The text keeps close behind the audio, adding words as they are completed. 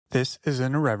This is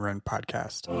an Irreverent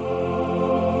podcast.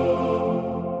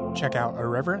 Check out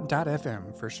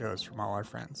irreverent.fm for shows from all our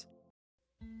friends.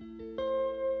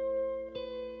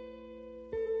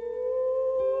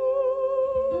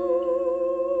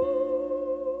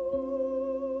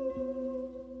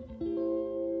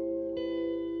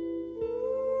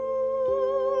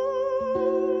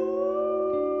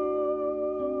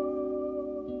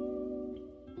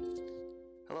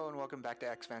 Welcome back to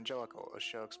Exvangelical, a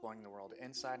show exploring the world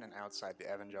inside and outside the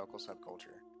evangelical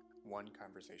subculture, one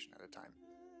conversation at a time.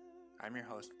 I'm your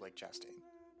host, Blake Chastain.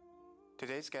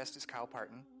 Today's guest is Kyle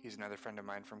Parton. He's another friend of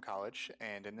mine from college,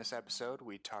 and in this episode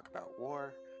we talk about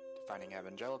war, defining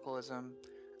evangelicalism,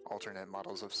 alternate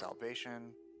models of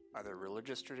salvation, other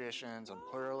religious traditions, and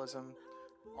pluralism,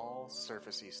 all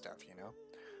surfacey stuff, you know?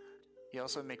 He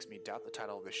also makes me doubt the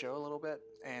title of the show a little bit,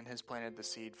 and has planted the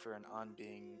seed for an On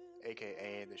Being,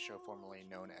 aka the show formerly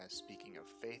known as Speaking of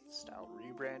Faith style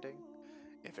rebranding,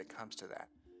 if it comes to that.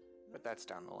 But that's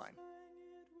down the line.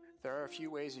 There are a few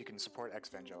ways you can support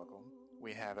Exvangelical.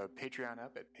 We have a Patreon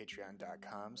up at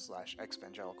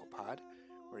patreon.com/exvangelicalpod,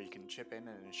 where you can chip in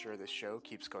and ensure this show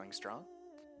keeps going strong.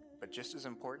 But just as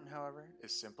important, however,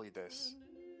 is simply this.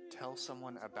 Tell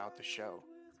someone about the show.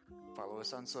 Follow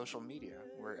us on social media.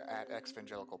 We're at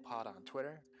exvangelicalpod on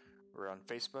Twitter. We're on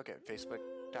Facebook at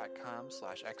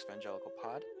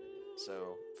facebook.com/exvangelicalpod.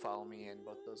 So follow me in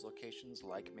both those locations,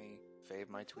 like me, fave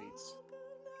my tweets.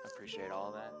 Appreciate all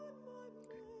of that.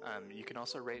 You can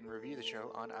also rate and review the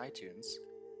show on iTunes.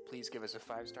 Please give us a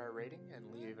 5-star rating and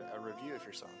leave a review if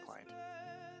you're so inclined.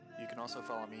 You can also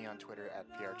follow me on Twitter at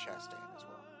PRChastain as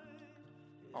well.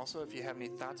 Also, if you have any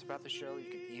thoughts about the show, you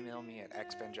can email me at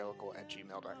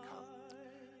exvangelical@gmail.com.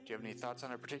 Do you have any thoughts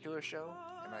on a particular show?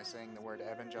 Am I saying the word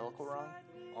evangelical wrong?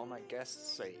 All my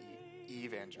guests say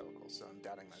evangelical, so I'm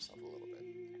doubting myself a little bit.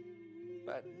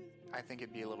 But I think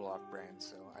it'd be a little off-brand,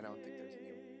 so I don't think there's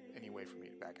any way for me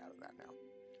to back out of that now.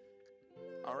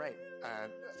 Alright, I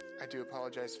do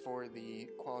apologize for the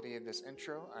quality of this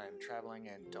intro. I'm traveling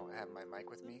and don't have my mic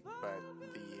with me, but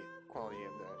the quality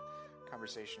of the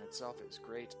conversation itself is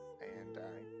great, and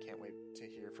I can't wait to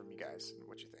hear from you guys and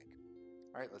what you think.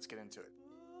 Alright, let's get into it.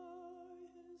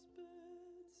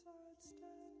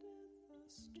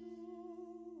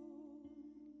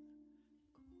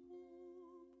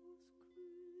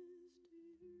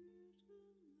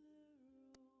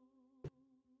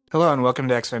 Hello and welcome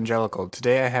to Exvangelical.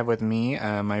 Today I have with me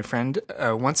my friend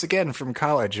once again from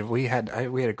college. We had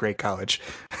a great college,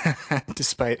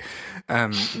 despite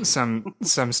some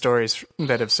stories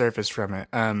that have surfaced from it.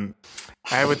 I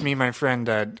have with me my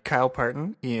friend Kyle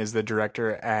Parton. He is the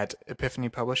director at Epiphany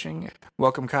Publishing.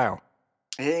 Welcome, Kyle.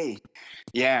 Hey,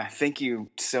 yeah, thank you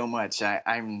so much. I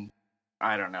don't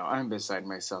know, I'm beside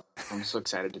myself. I'm so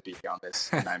excited to be on this,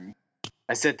 and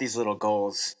I set these little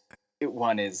goals.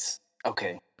 One is,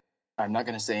 okay, I'm not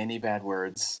going to say any bad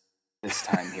words this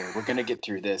time here. We're going to get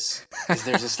through this, because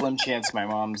there's a slim chance my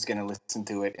mom's going to listen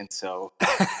to it, and so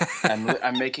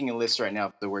I'm making a list right now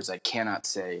of the words I cannot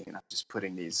say, and I'm just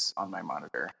putting these on my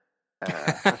monitor.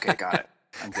 Okay, got it.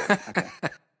 I'm good. Okay.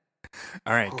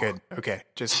 All right, good. Okay,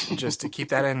 just to keep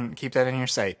that in your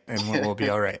sight, and we'll be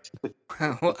all right.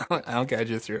 I'll guide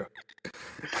you through.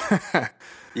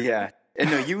 Yeah, and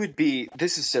no, you would be.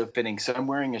 This is so fitting. So I'm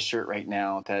wearing a shirt right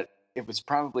now that it was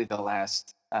probably the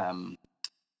last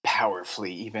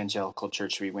powerfully evangelical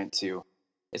church we went to.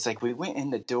 It's like we went in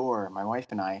the door, my wife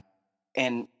and I,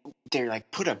 and they're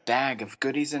like put a bag of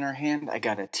goodies in our hand. I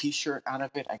got a T-shirt out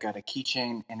of it. I got a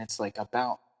keychain, and it's like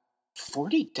about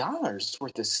 $40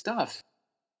 worth of stuff,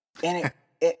 and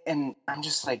and I'm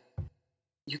just like,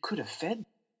 you could have fed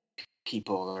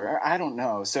people, or I don't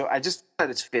know. So I just thought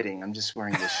it's fitting. I'm just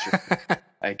wearing this shirt.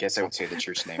 I guess I would say the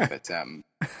church name, but I'm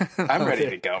ready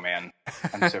to go, man.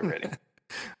 I'm so ready.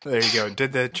 There you go.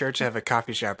 Did the church have a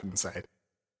coffee shop inside?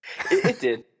 It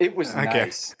did. It was okay.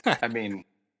 Nice. I mean,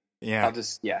 yeah. I'll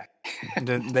just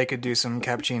They could do some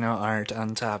cappuccino art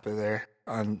on top of their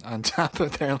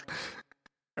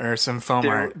or some foam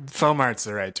art. Foam art's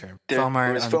the right term. Foam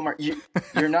art.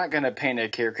 You're not going to paint a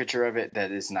caricature of it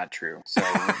that is not true. So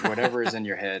whatever is in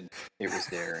your head, it was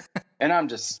there. And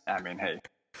hey,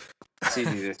 it's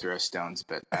easy to throw stones,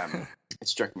 but it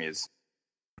struck me as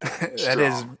that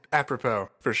is apropos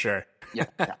for sure. Yeah.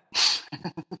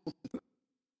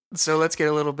 So let's get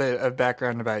a little bit of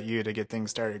background about you to get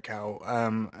things started, Kyle.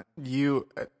 You,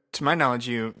 to my knowledge,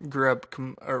 you grew up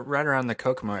right around the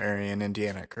Kokomo area in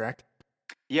Indiana, correct?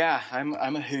 Yeah, I'm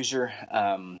a Hoosier,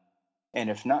 and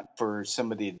if not for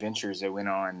some of the adventures I went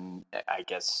on, I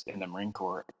guess in the Marine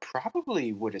Corps, I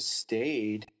probably would have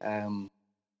stayed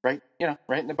right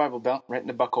in the Bible Belt, right in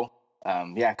the buckle.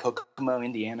 Yeah, Kokomo,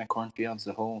 Indiana, cornfields,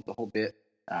 the whole bit.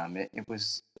 It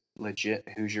was legit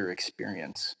Hoosier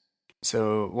experience.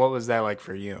 So, what was that like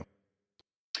for you?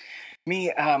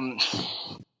 Me,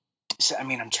 so, I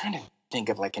mean, I'm trying to think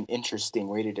of like an interesting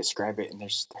way to describe it, and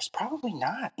there's probably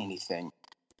not anything.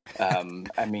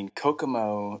 I mean,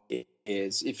 Kokomo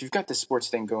is, if you've got the sports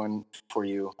thing going for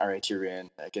you, all right, you're in.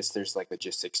 I guess there's like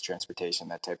logistics, transportation,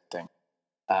 that type of thing.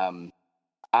 Um,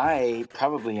 I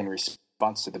probably, in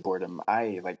response to the boredom,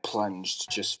 I like plunged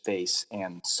just face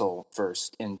and soul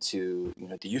first into,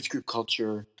 the youth group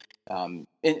culture,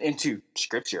 into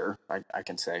scripture, I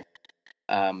can say.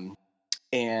 Um,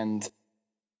 and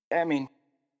I mean,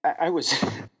 I was,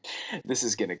 this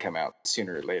is going to come out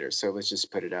sooner or later, so let's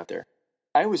just put it out there.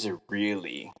 I was a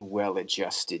really well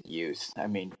adjusted youth. I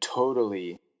mean,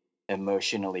 totally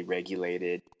emotionally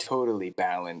regulated, totally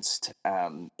balanced,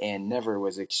 and never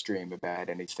was extreme about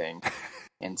anything.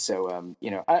 And so,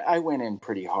 I went in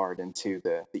pretty hard into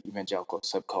the evangelical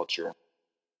subculture.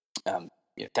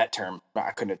 That term,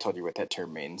 I couldn't have told you what that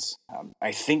term means.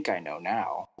 I think I know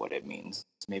now what it means.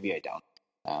 Maybe I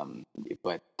don't.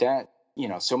 But that,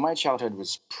 so my childhood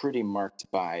was pretty marked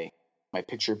by my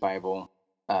picture Bible,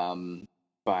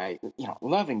 by,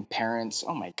 loving parents.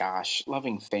 Oh my gosh,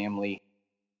 loving family.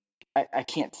 I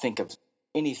can't think of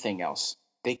anything else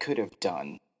they could have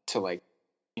done to, like,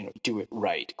 do it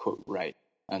right, quote, right,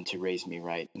 to raise me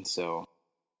right. And so,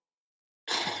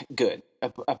 good,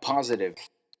 a positive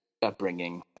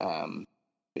upbringing.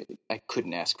 I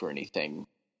couldn't ask for anything,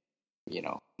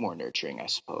 more nurturing, I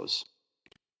suppose.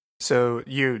 So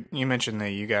you mentioned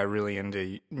that you got really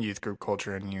into youth group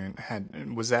culture,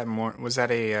 and was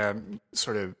that a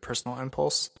sort of personal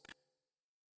impulse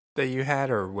that you had,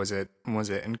 or was it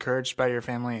encouraged by your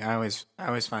family? I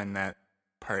always find that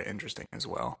part interesting as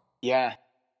well. Yeah.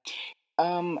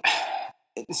 Um.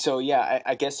 So yeah,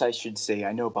 I guess I should say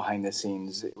I know behind the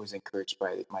scenes it was encouraged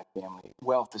by my family,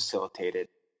 well facilitated.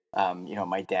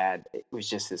 My dad was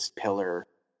just this pillar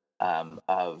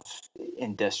of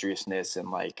industriousness and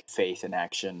like faith and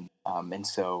action. And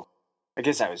so I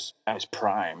guess I was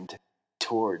primed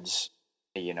towards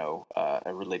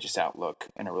a religious outlook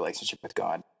and a relationship with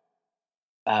God.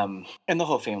 And the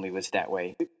whole family was that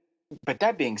way. But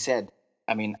that being said,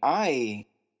 I mean, I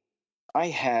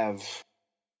have,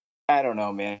 I don't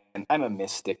know, man. I'm a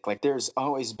mystic. Like, there's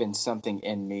always been something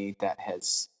in me that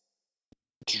has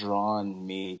drawn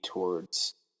me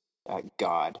towards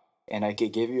God. And I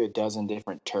could give you a dozen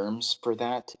different terms for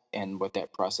that and what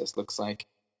that process looks like.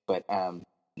 But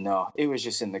no, it was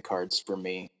just in the cards for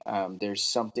me. There's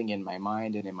something in my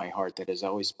mind and in my heart that has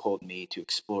always pulled me to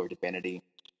explore divinity.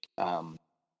 Um,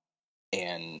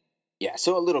 and yeah,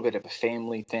 so a little bit of a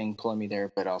family thing pulling me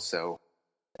there, but also,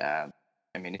 uh,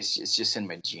 I mean, it's just in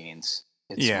my genes.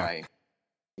 It's Yeah,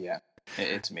 yeah,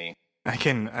 it's me. I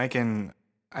can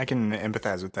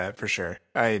empathize with that for sure.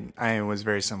 I was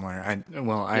very similar. I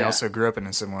Yeah, also grew up in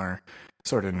a similar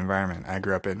sort of environment. I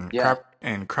grew up in yeah.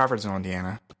 Crawfordsville,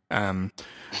 Indiana.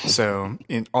 So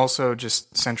also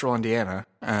just central Indiana.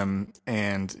 And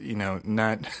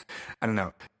not I don't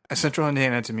know. Central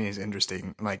Indiana to me is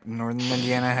interesting. Like northern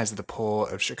Indiana has the pull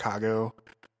of Chicago,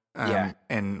 Yeah,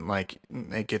 and like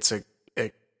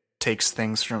it takes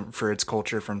things for its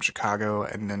culture from Chicago,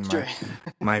 and then sure.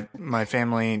 my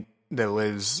family that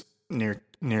lives near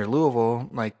Louisville,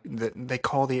 like they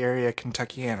call the area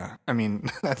Kentuckiana. I mean,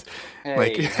 that's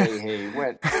like Hey,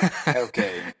 what?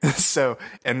 Okay. so,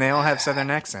 and they all have Southern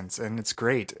accents, and it's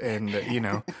great. And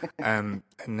and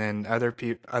then other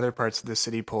parts of the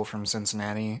city pull from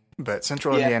Cincinnati, but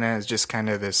Central Yeah, Indiana is just kind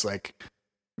of this like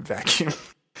vacuum.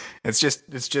 It's just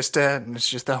the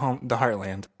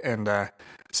heartland. And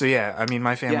so yeah, I mean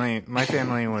yeah, my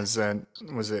family was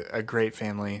a great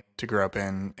family to grow up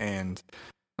in. And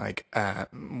like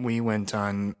we went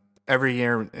on every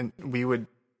year, and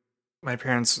my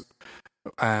parents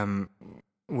um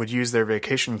would use their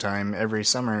vacation time every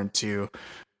summer to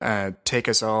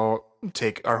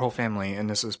take our whole family, and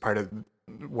this was part of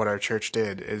what our church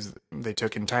did, is they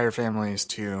took entire families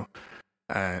to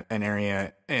an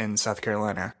area in South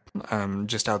Carolina,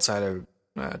 just outside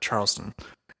of Charleston,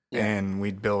 yeah. and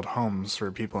we'd build homes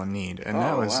for people in need, and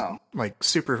that Oh, was wow. like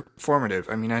super formative.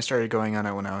 I mean, I started going on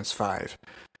it when I was 5,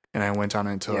 and I went on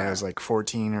it until I Yeah, was like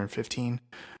 14 or 15.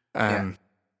 yeah, Um,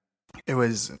 it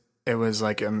was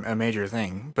like a major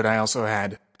thing, but I also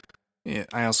had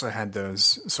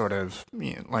those sort of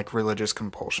like religious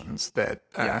compulsions that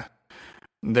yeah,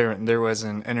 there was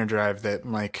an inner drive that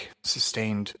like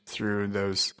sustained through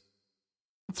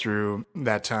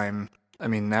that time. I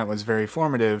mean, that was very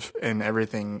formative, and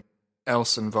everything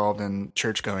else involved in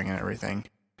church going and everything.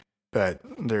 but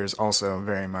there's also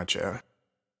very much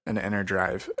an inner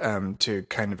drive to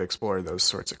kind of explore those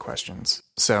sorts of questions.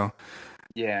 So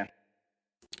Yeah.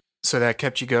 So that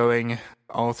kept you going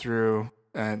all through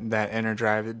that inner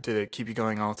drive. Did it keep you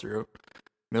going all through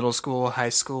middle school, high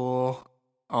school,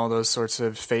 all those sorts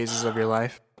of phases of your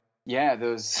life? Yeah,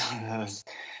 those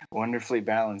wonderfully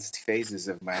balanced phases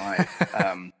of my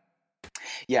life.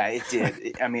 Yeah, it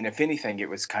did. I mean, if anything, it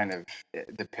was kind of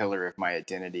the pillar of my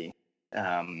identity,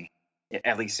 um,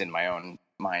 at least in my own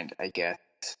mind, I guess.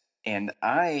 And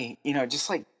I, just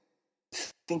like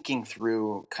thinking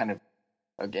through kind of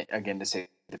again to say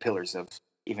the pillars of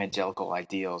evangelical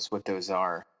ideals, what those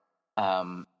are.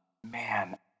 Um,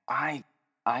 Man, I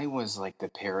I was like the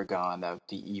paragon of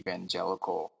the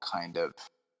evangelical kind of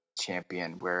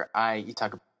champion, where you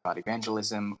talk about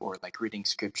evangelism or like reading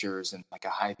scriptures and like a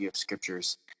high view of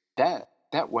scriptures. That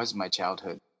was my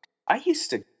childhood. I used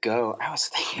to go. I was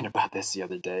thinking about this the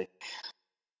other day.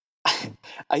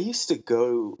 I used to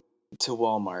go to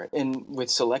Walmart, and with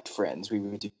select friends, we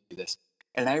would do this.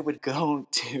 And I would go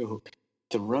to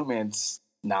the romance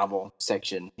novel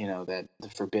section, that the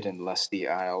forbidden lusty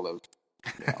aisle of,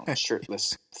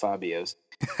 shirtless Fabios.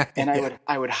 And Yeah.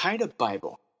 I would hide a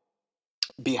Bible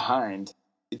behind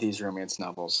these romance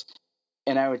novels.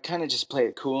 And I would kind of just play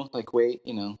it cool, like wait,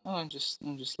 oh, I'm just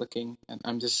looking, and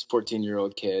I'm just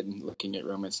 14-year-old kid looking at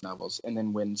romance novels. And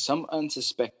then when some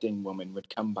unsuspecting woman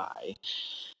would come by,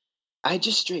 I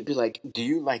just straight be like, "Do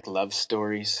you like love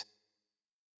stories?"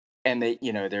 And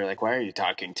they're like, "Why are you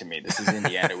talking to me? This is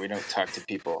Indiana. We don't talk to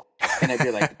people." And I'd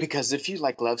be like, "Because if you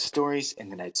like love stories,"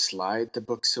 and then I'd slide the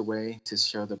books away to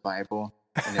show the Bible,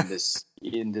 and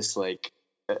in this like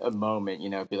a moment,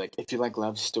 I'd be like, "If you like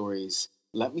love stories,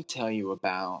 let me tell you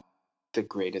about the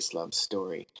greatest love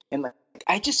story." And like,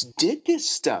 I just did this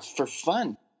stuff for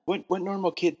fun. What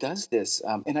normal kid does this?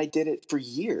 And I did it for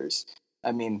years.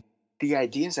 I mean, the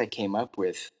ideas I came up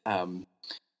with,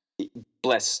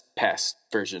 bless past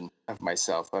version of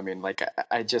myself. I mean, like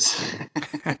I just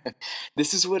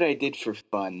this is what I did for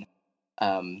fun.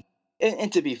 And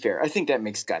to be fair, I think that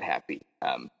makes God happy.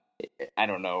 I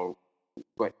don't know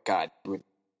what God would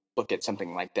look at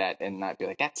something like that and not be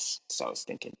like, "That's so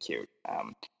stinking cute."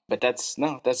 But that's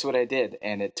what I did,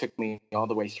 and it took me all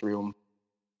the way through.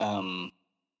 Um,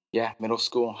 yeah, middle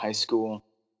school, high school,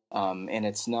 and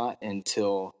it's not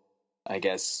until I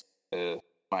guess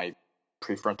my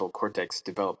prefrontal cortex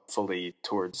developed fully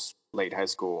towards late high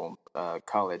school,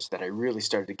 college, that I really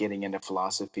started getting into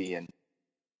philosophy. And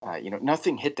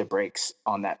nothing hit the brakes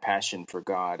on that passion for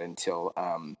God until,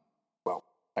 well,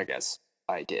 I guess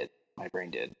I did. My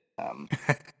brain did.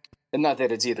 And not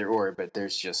that it's either or, but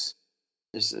there's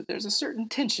a certain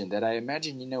tension that I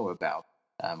imagine you know about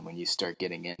when you start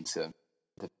getting into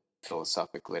the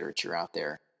philosophic literature out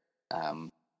there. Um,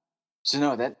 so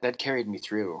no, that carried me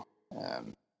through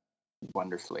um,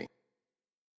 wonderfully.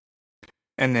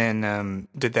 And then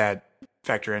did that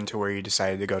factor into where you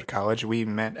decided to go to college? We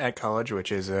met at college,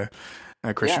 which is a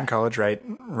Christian Yeah, college, right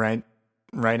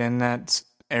in that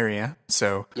area.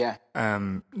 So yeah.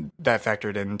 that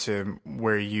factored into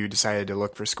where you decided to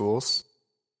look for schools.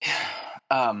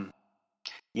 um,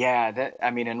 yeah, that I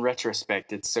mean, in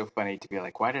retrospect, it's so funny to be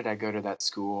like, why did I go to that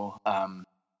school?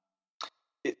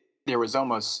 There was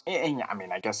almost, and I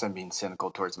mean, I guess I'm being cynical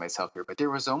towards myself here, but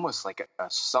there was almost like a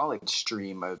solid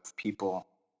stream of people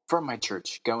from my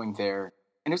church going there,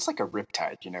 and it's like a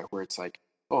riptide, where it's like,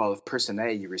 oh, well, if person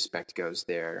A you respect goes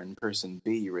there, and person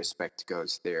B you respect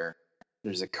goes there,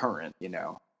 there's a current,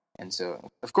 and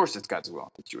so of course it's God's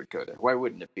will that you would go there. Why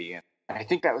wouldn't it be? And I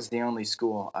think that was the only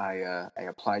school I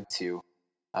applied to,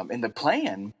 and the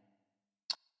plan,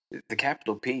 the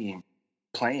capital P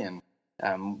plan,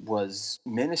 was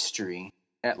ministry,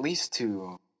 at least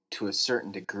to a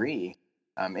certain degree.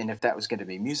 And if that was going to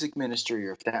be music ministry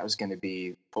or if that was going to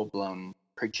be full blown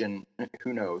preaching,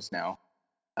 who knows now.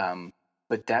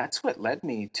 But that's what led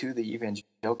me to the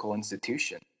evangelical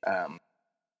institution. And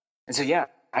so yeah,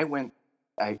 I went.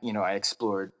 I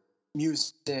explored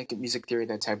music theory,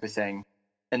 that type of thing,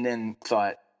 and then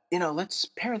thought, let's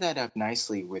pair that up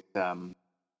nicely with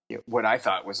what I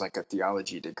thought was like a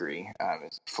theology degree,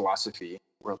 philosophy,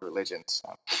 world religions.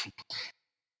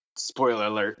 Spoiler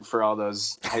alert for all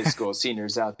those high school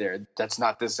seniors out there, that's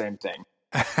not the same thing.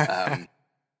 I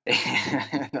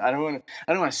don't want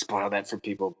to spoil that for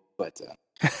people, but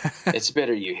it's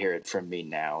better you hear it from me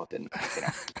now than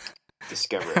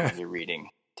discover it when you're reading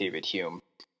David Hume.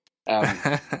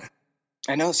 I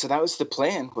know. So that was the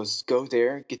plan: was go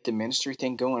there, get the ministry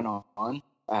thing going on,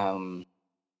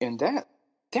 and that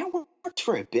worked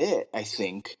for a bit, I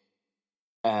think.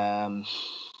 Um,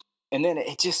 and then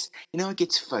it just, it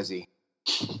gets fuzzy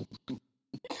from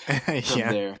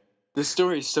Yeah. there. The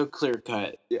story is so clear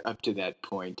cut up to that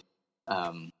point.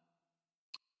 Um,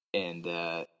 and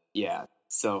yeah,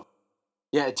 so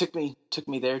yeah, it took me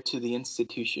there to the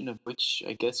institution of which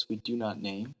I guess we do not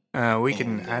name. We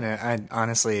can. And I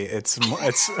honestly, it's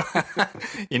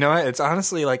you know what? It's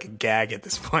honestly like a gag at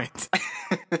this point.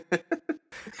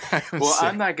 well,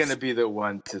 I'm not gonna be the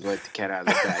one to let the cat out of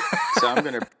the bag, so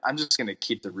I'm just gonna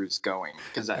keep the roots going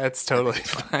because that's totally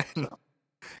fine. So.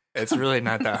 It's really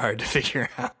not that hard to figure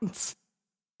out.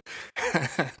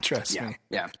 Trust me.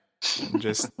 Yeah.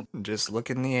 Just look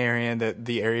in the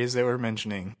areas that we're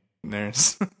mentioning.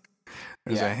 There's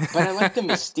but I like the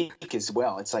mystique as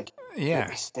well. It's like,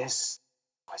 was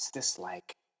this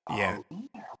like Alton,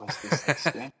 or was this like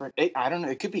Stanford? I don't know.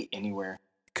 It could be anywhere.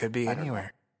 Could be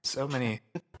anywhere. So many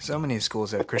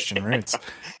schools have Christian roots.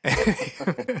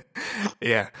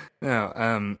 Yeah.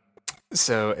 No.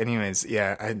 So, anyways,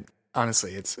 yeah.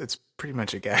 Honestly, it's pretty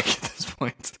much a gag at this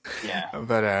point. Yeah.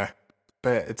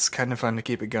 But it's kind of fun to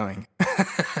keep it going.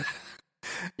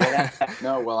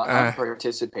 I'm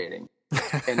participating.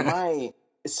 And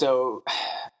so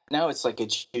now it's like a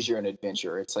choose your own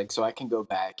adventure. It's like, so I can go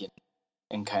back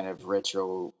and kind of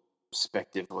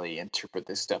retrospectively interpret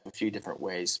this stuff a few different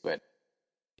ways. But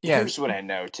here's what I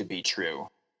know to be true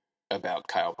about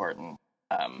Kyle Parton,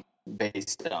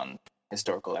 based on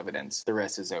historical evidence. The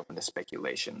rest is open to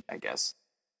speculation, I guess.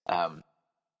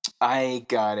 I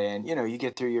got in, you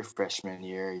get through your freshman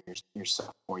year, your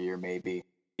sophomore year, maybe.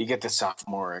 You get the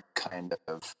sophomore kind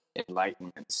of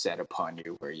enlightenment set upon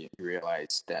you where you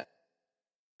realize that,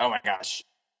 oh my gosh,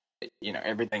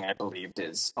 everything I believed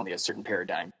is only a certain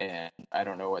paradigm and I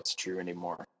don't know what's true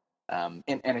anymore. And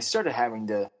I started having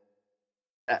to,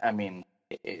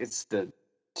 it's the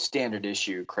standard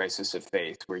issue crisis of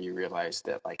faith where you realize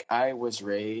that, like, I was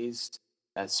raised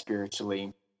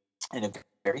spiritually in a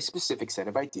very specific set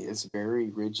of ideas, very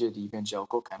rigid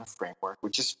evangelical kind of framework,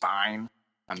 which is fine.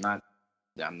 I'm not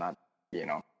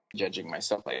judging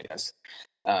myself, I guess.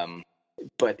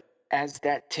 But as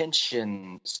that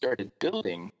tension started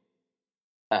building,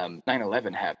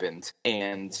 9/11 happened,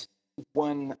 and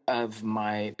one of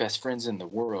my best friends in the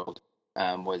world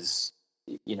was,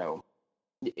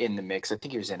 in the mix. I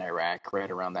think he was in Iraq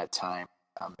right around that time,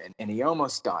 and he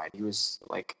almost died. He was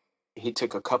like, he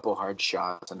took a couple hard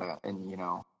shots, and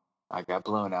I got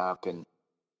blown up, and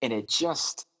it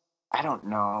just, I don't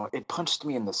know, it punched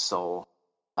me in the soul,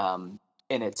 and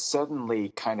it suddenly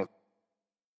kind of,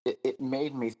 it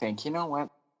made me think, you know what,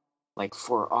 like,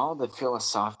 for all the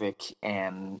philosophic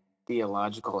and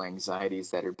theological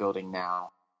anxieties that are building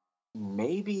now,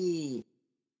 maybe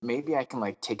I can,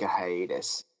 like, take a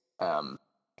hiatus,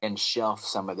 and shelf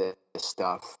some of this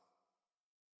stuff,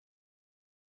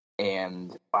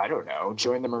 and I don't know,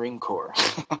 join the Marine Corps.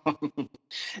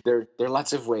 There are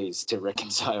lots of ways to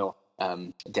reconcile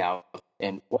doubt,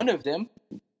 and one of them,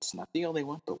 it's not the only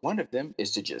one, but one of them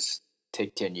is to just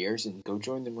take 10 years and go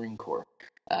join the Marine Corps.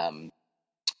 And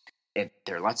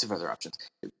there are lots of other options,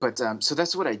 but so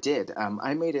that's what I did.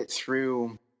 I made it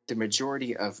through the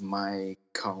majority of my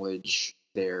college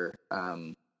there,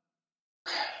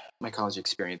 my college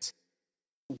experience,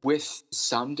 with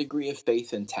some degree of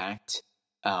faith intact.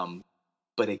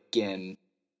 But again,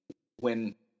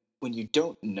 when you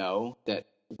don't know that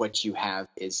what you have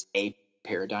is a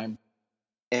paradigm,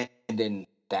 and then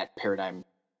that paradigm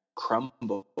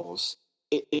crumbles,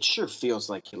 it sure feels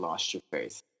like you lost your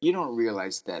faith. You don't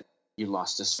realize that you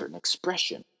lost a certain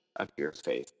expression of your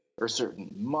faith or a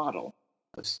certain model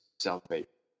of salvation.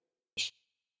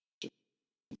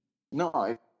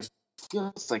 No, it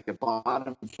feels like the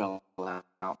bottom fell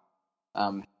out.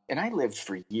 And I lived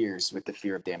for years with the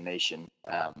fear of damnation.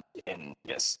 And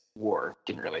yes, war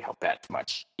didn't really help that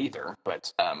much either.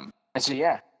 But and so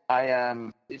yeah,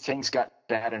 things got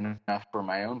bad enough for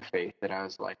my own faith that I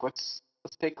was like, let's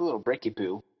take a little breaky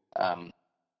poo, and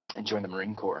join the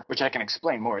Marine Corps, which I can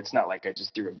explain more. It's not like I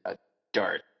just threw a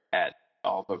dart at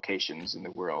all vocations in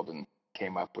the world and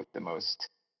came up with the most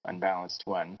unbalanced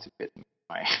one to fit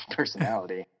my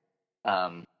personality.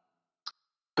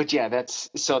 But yeah, that's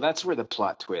where the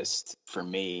plot twist for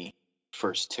me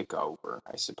first took over,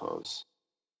 I suppose.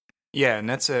 Yeah, and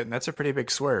that's a pretty big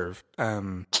swerve.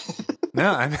 No,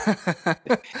 I'm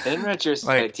in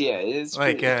retrospect, yeah, it is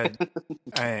like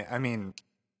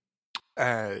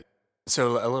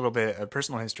so a little bit of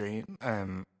personal history.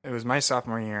 It was my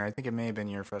sophomore year. I think it may have been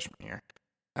your freshman year.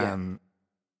 Yeah.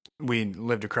 We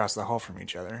lived across the hall from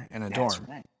each other in a dorm,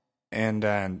 right.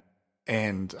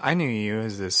 and I knew you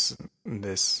as this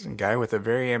guy with a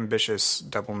very ambitious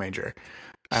double major.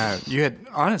 You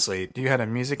had a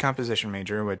music composition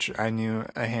major, which I knew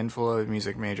a handful of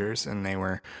music majors, and they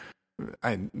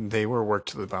were worked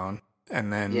to the bone.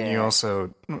 And then you Yeah,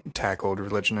 also tackled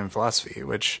religion and philosophy,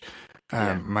 which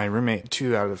yeah, my roommate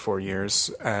 2 out of the 4 years,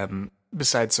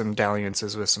 besides some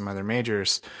dalliances with some other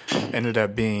majors, ended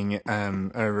up being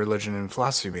a religion and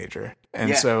philosophy major. And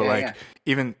yeah, so, yeah, like,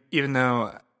 yeah. even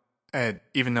though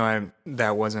I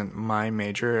that wasn't my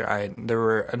major, I there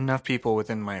were enough people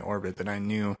within my orbit that I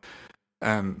knew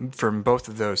from both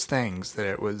of those things that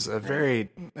it was Right.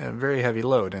 a very heavy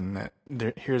load, and that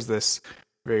here's this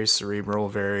very cerebral,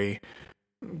 very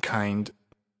kind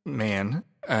man,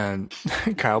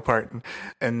 Kyle Parton,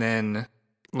 and then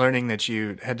learning that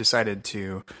you had decided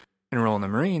to enroll in the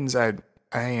Marines. I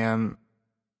am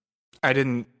I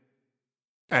didn't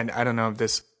I don't know if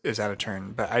this is out of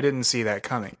turn, but I didn't see that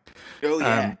coming. Oh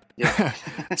yeah, Um, yeah,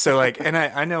 so like, and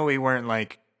I know we weren't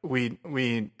like we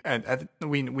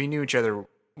knew each other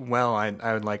well.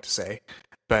 I would like to say,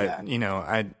 yeah. but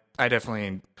I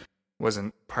definitely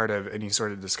wasn't part of any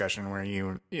sort of discussion where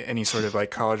any sort of like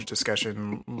college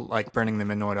discussion like burning the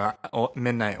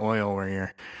midnight oil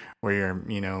where you're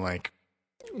like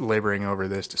laboring over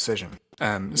this decision.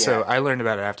 So Yeah, I learned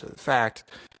about it after the fact.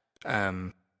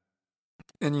 And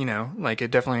like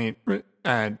it definitely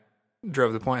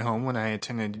drove the point home when I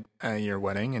attended your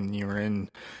wedding and you were in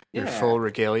your yeah, full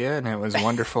regalia and it was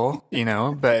wonderful,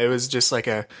 but it was just like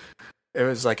it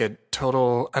was like a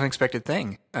total unexpected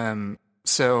thing.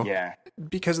 So yeah.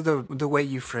 because of the way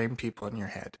you frame people in your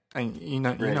head, you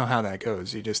know Right, how that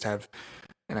goes. You just have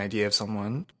an idea of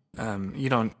someone. You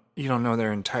don't know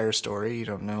their entire story. You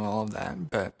don't know all of that,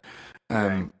 right.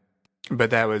 um,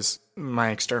 but that was my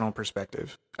external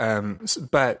perspective.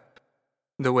 But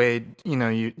the way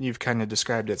you've kind of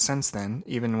described it since then,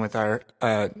 even with our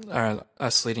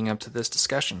us leading up to this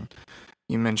discussion,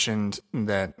 you mentioned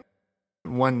that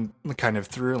one kind of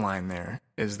through line there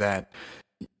is that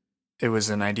it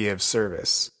was an idea of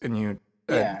service, and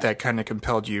Yeah, that kind of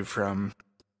compelled you from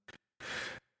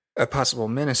a possible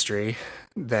ministry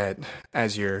that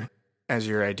as your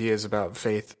ideas about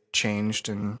faith changed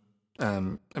and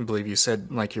I believe you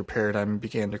said like your paradigm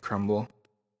began to crumble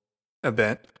a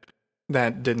bit,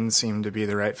 that didn't seem to be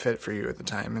the right fit for you at the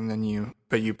time, and then you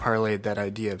parlayed that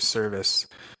idea of service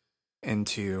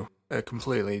into a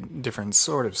completely different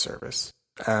sort of service.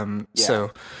 yeah,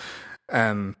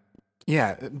 Um,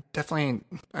 yeah, definitely,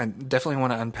 I definitely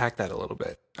want to unpack that a little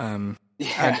bit.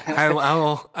 yeah. I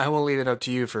will leave it up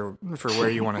to you for where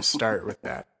you want to start with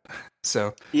that.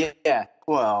 So, Yeah.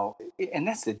 Well, and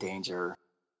that's the danger.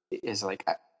 Is like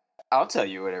I'll tell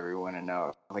you whatever you want to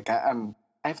know. Like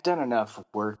I've done enough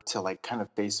work to like kind of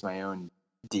face my own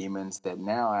demons that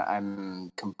now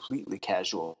I'm completely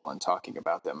casual on talking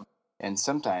about them. And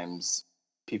sometimes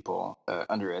people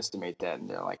underestimate that, and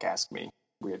they're like ask me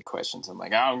weird questions. I'm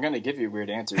like, oh, I'm gonna give you weird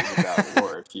answers about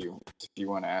war if you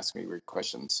want to ask me weird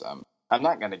questions. I'm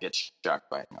not gonna get shocked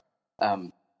by it.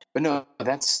 Um, but no,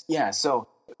 that's yeah. So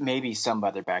maybe some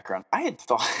other background. I had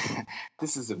thought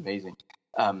this is amazing.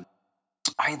 Um,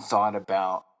 I had thought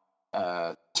about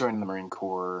joining the Marine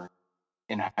Corps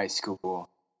in high school,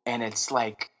 and it's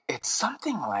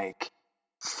something like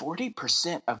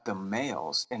 40% of the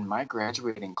males in my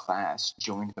graduating class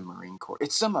joined the Marine Corps.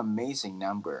 It's some amazing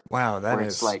number wow, that where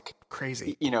it's is like,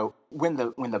 crazy. when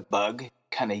the bug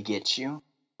kind of gets you,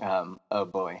 oh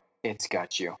boy, it's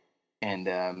got you.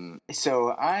 And so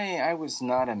I was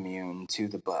not immune to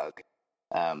the bug.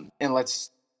 And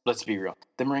let's be real.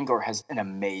 The Marine Corps has an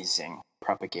amazing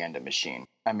propaganda machine.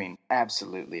 I mean,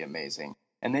 absolutely amazing.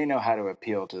 And they know how to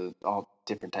appeal to all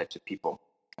different types of people.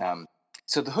 Um,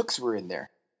 so the hooks were in there.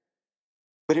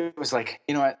 But it was like,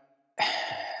 you know what?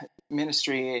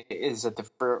 Ministry is at the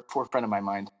forefront of my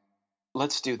mind.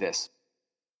 Let's do this.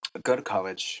 Go to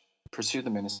college, pursue the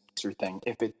ministry thing.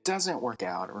 If it doesn't work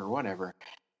out or whatever,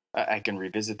 I can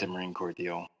revisit the Marine Corps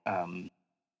deal.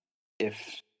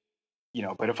 If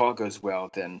but if all goes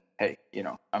well, then hey,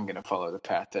 I'm going to follow the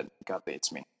path that God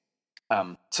leads me.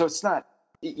 So it's not,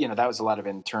 that was a lot of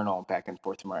internal back and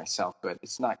forth to myself, but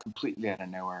it's not completely out of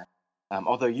nowhere.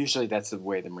 Although usually that's the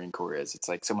way the Marine Corps is. It's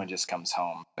like someone just comes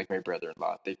home, like my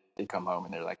brother-in-law. They come home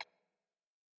and they're like,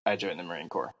 "I joined the Marine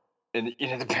Corps," and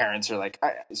the parents are like,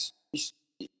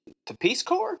 "The Peace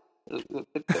Corps?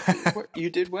 What you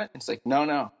did? What?" It's like,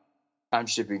 no, I'm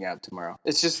shipping out tomorrow.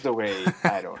 It's just the way.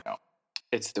 I don't know.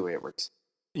 It's the way it works.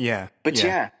 Yeah, But yeah.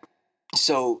 yeah,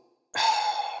 so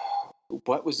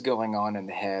what was going on in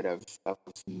the head of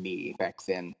me back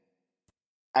then?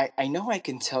 I know I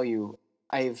can tell you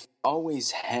I've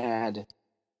always had,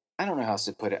 I don't know how else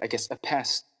to put it, I guess a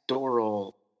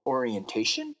pastoral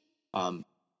orientation.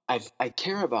 I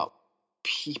care about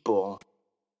people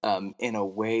in a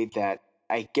way that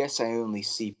I guess I only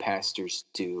see pastors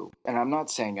do. And I'm not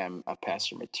saying I'm a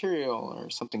pastor material or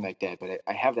something like that, but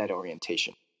I have that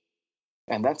orientation,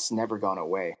 and that's never gone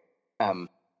away. Um,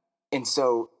 and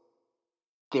so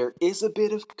there is a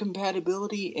bit of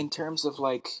compatibility in terms of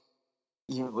like,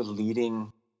 with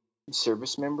leading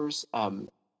service members. And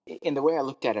the way I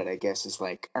looked at it, I guess, is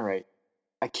like, all right,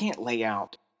 I can't lay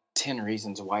out 10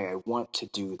 reasons why I want to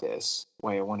do this,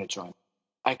 why I want to join.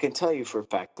 I can tell you for a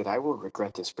fact that I will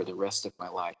regret this for the rest of my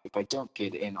life if I don't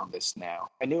get in on this now.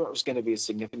 I knew it was going to be a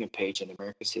significant page in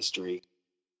America's history.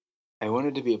 I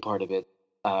wanted to be a part of it.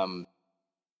 And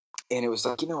it was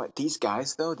like, you know what? These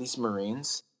guys, though, these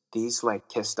Marines, these like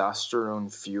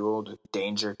testosterone fueled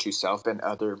danger to self and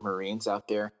other Marines out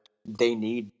there, they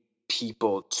need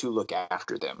people to look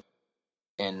after them.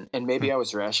 And maybe I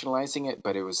was rationalizing it,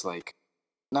 but it was like,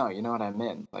 no, you know what I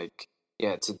meant? Like,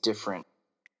 yeah, it's a different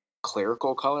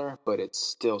clerical color, but it's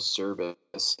still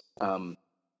service. And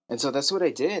so that's what I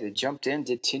did. I jumped in,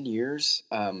 did 10 years.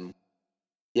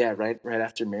 Yeah, right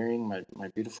after marrying my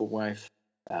beautiful wife.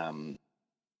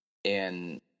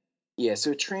 And yeah,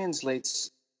 so it translates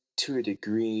to a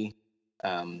degree.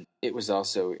 It was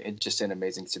also just an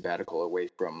amazing sabbatical away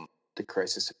from the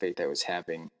crisis of faith I was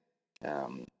having.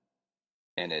 Um,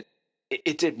 and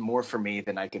it did more for me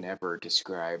than I can ever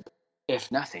describe.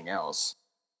 If nothing else,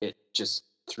 it just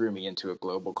threw me into a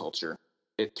global culture.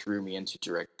 It threw me into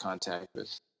direct contact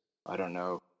with, I don't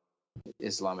know,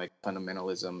 Islamic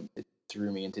fundamentalism. It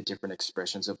threw me into different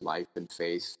expressions of life and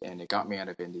faith, and it got me out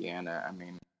of Indiana. I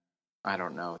mean, I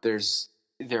don't know. There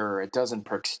are a dozen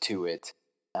perks to it.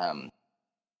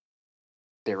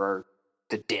 There are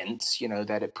the dents,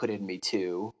 that it put in me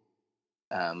too,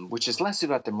 which is less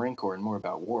about the Marine Corps and more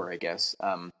about war, I guess,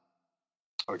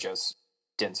 or just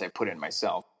dents I put in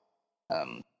myself.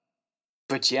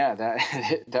 But yeah,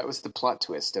 that that was the plot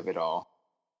twist of it all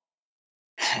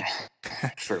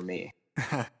for me.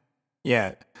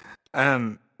 Yeah.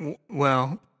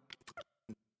 Well,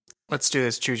 let's do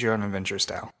this choose your own adventure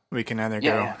style. We can either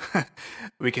go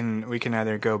we can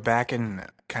either go back and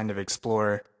kind of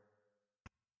explore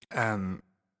the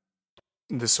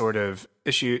sort of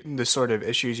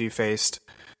issues you faced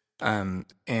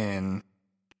in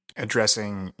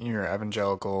addressing your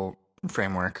evangelical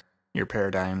framework, your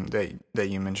paradigm that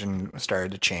you mentioned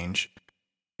started to change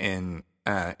in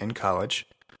college.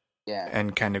 Yeah.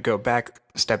 And kind of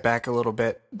step back a little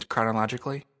bit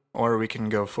chronologically, or we can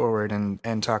go forward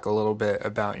and talk a little bit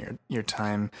about your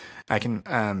time. We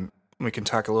can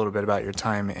talk a little bit about your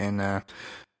time in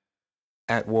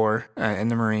at war in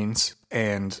the Marines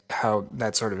and how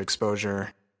that sort of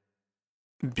exposure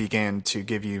began to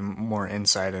give you more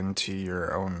insight into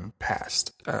your own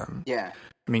past. Yeah.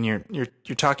 I mean, you're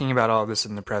talking about all of this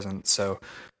in the present, so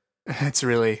it's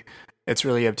really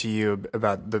up to you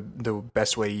about the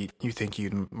best way you think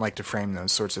you'd like to frame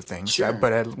those sorts of things. Sure.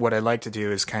 But what I'd like to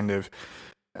do is kind of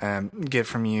get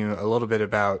from you a little bit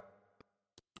about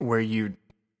where you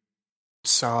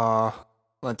saw,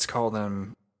 let's call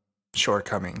them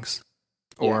shortcomings,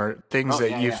 or things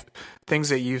things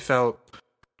that you felt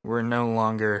were no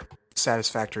longer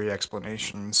satisfactory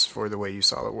explanations for the way you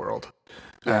saw the world.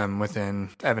 Within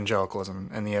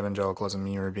evangelicalism and the evangelicalism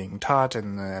you were being taught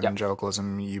and the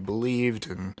evangelicalism you believed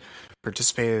and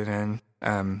participated in,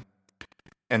 and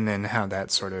then how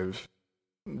that sort of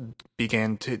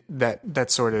began to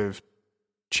that sort of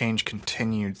change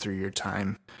continued through your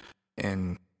time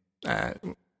in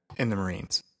the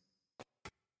Marines.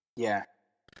 Yeah.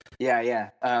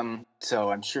 So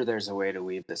I'm sure there's a way to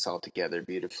weave this all together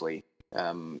beautifully.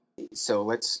 So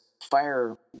let's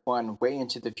fire one way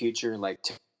into the future, like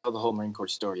tell the whole Marine Corps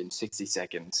story in 60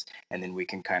 seconds, and then we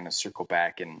can kind of circle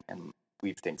back and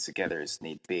weave things together as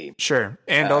need be. Sure.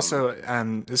 And also,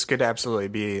 this could absolutely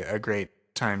be a great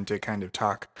time to kind of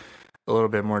talk a little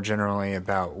bit more generally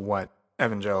about what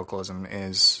evangelicalism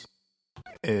is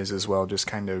as well, just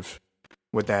kind of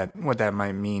what that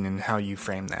might mean and how you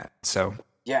frame that. So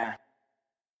yeah,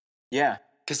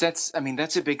 because that's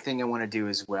a big thing I want to do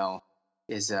as well.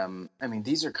 Is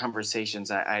these are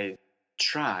conversations I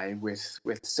try with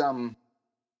some,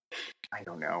 I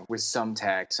don't know, with some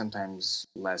tact, sometimes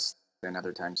less than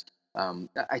other times.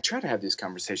 I try to have these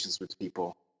conversations with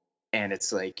people, and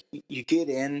it's like you get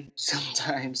in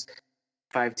sometimes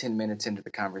 5-10 minutes into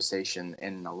the conversation,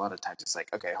 and a lot of times it's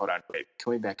like, okay, hold on, wait,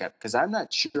 can we back up? Because I'm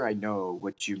not sure I know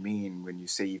what you mean when you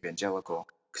say evangelical,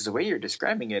 because the way you're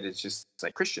describing it is just, it's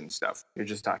like Christian stuff. You're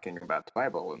just talking about the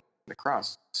Bible and the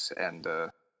cross, and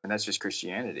that's just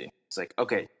Christianity. It's like,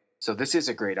 okay, so this is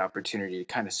a great opportunity to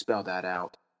kind of spell that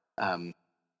out.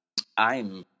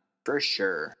 I'm for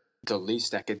sure the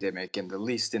least academic and the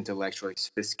least intellectually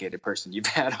sophisticated person you've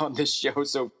had on this show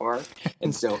so far.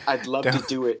 And so I'd love to Don't-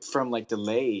 do it from like the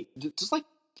lay, just like,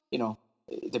 you know,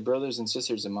 the brothers and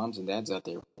sisters and moms and dads out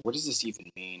there. What does this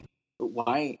even mean?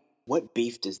 Why, what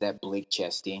beef does that Blake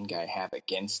Chastain guy have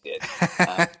against it?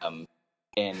 Um,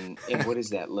 and what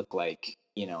does that look like,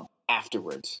 you know,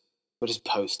 afterwards? What is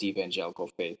post evangelical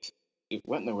faith?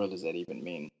 What in the world does that even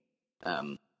mean?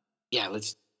 Yeah,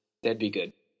 that'd be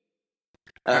good.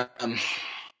 All Um,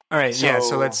 right, yeah.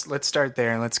 So so let's start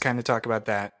there and let's kind of talk about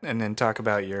that, and then talk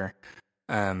about your,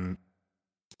 um,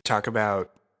 talk about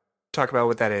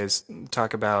what that is.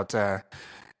 Talk about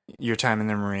your time in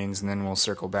the Marines, and then we'll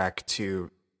circle back to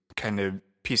kind of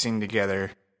piecing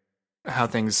together how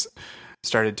things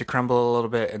started to crumble a little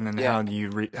bit, and then yeah,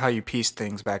 how you pieced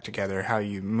things back together, how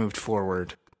you moved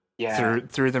forward yeah,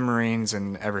 through the Marines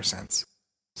and ever since.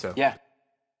 So yeah.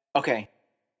 Okay.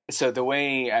 So the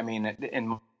way, I mean,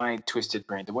 in my twisted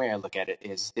brain, the way I look at it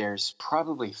is there's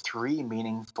probably three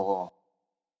meaningful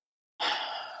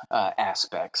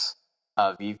aspects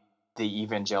of the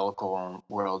evangelical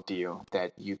worldview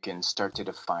that you can start to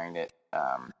define it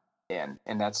in.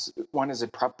 And that's one is a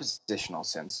propositional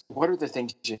sense. What are the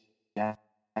things you have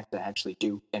to actually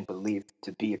do and believe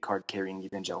to be a card carrying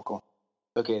evangelical?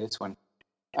 Okay, that's one.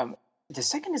 Um, the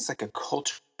second is like a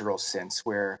cultural sense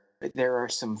where there are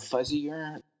some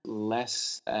fuzzier,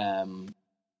 less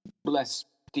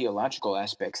theological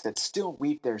aspects that still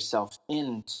weave themselves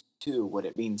into what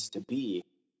it means to be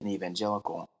an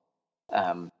evangelical.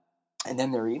 Um, and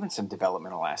then there are even some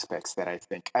developmental aspects that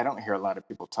I don't hear a lot of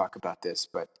people talk about this,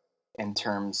 but in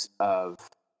terms of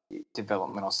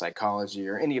developmental psychology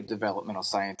or any of developmental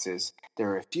sciences, there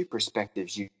are a few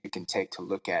perspectives you can take to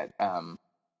look at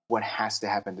what has to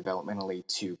happen developmentally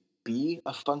to be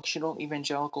a functional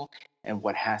evangelical and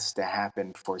what has to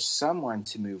happen for someone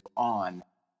to move on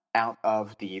out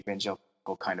of the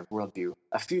evangelical kind of worldview.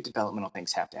 A few developmental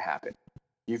things have to happen.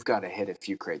 You've got to hit a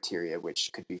few criteria,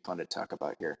 which could be fun to talk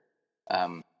about here.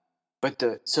 But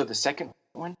the second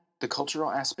one, the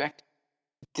cultural aspect,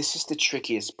 this is the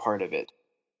trickiest part of it.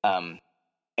 And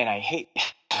I hate,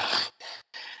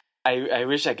 I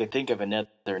wish I could think of another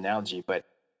analogy, but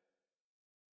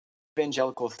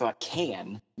evangelical thought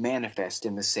can manifest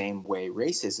in the same way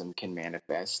racism can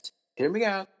manifest. Hear me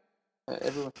out.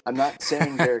 Everyone, I'm not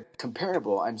saying they're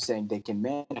comparable. I'm saying they can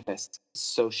manifest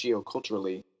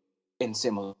socioculturally in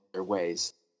similar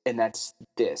ways. And that's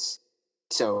this.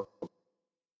 So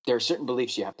there are certain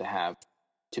beliefs you have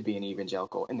to be an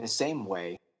evangelical. In the same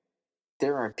way,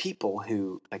 there are people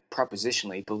who, like,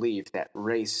 propositionally believe that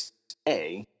race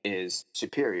A is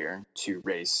superior to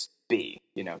race B.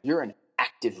 You know, you're an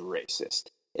active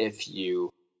racist if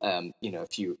you,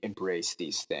 if you embrace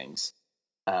these things.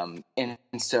 And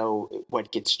so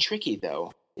what gets tricky,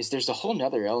 though, is there's a whole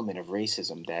nother element of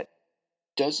racism that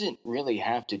doesn't really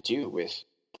have to do with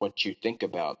what you think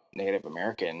about Native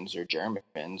Americans or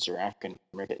Germans or African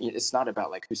American. It's not about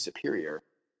like who's superior.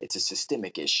 It's a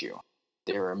systemic issue.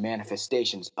 There are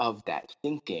manifestations of that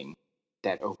thinking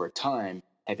that over time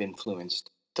have influenced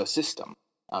the system.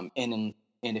 And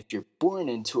if you're born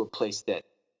into a place that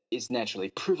is naturally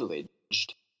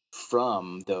privileged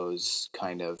from those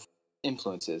kind of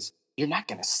influences, you're not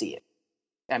going to see it.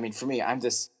 I mean, for me, I'm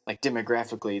just like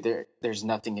demographically, there's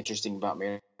nothing interesting about me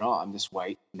at all. I'm this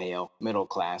white, male, middle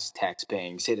class, tax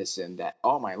paying citizen that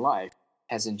all my life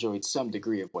has enjoyed some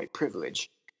degree of white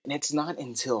privilege. And it's not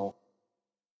until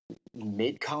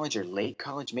mid college or late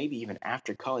college, maybe even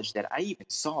after college, that I even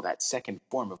saw that second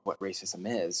form of what racism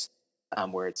is,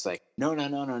 where it's like, no,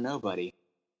 buddy,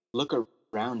 look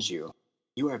around you.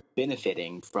 You are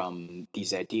benefiting from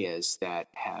these ideas that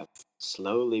have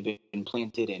slowly been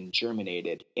planted and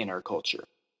germinated in our culture.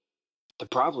 The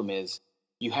problem is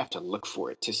you have to look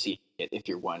for it to see it if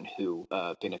you're one who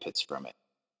benefits from it.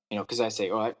 You know, because I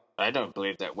say, oh, I don't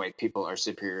believe that white people are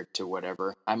superior to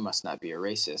whatever. I must not be a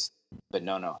racist. But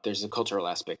no, there's a cultural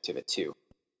aspect to it too.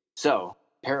 So,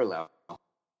 parallel,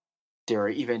 there are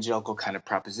evangelical kind of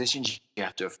propositions you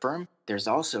have to affirm. There's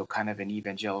also kind of an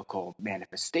evangelical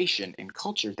manifestation in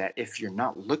culture that if you're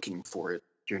not looking for it,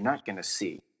 you're not going to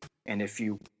see. And if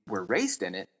you were raised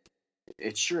in it,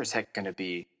 it's sure as heck going to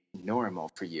be normal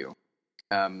for you.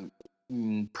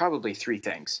 Probably three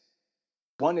things.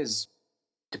 One is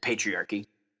the patriarchy.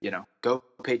 You know, go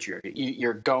patriarchy.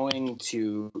 You're going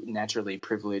to naturally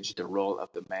privilege the role of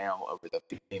the male over the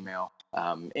female.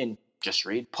 And just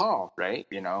read Paul, right?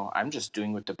 You know, I'm just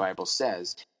doing what the Bible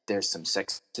says. There's some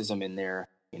sexism in there.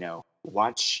 You know,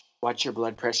 watch your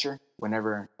blood pressure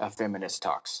whenever a feminist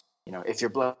talks. You know, if your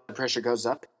blood pressure goes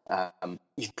up,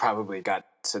 you've probably got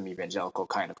some evangelical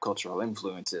kind of cultural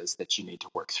influences that you need to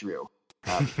work through.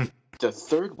 The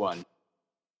third one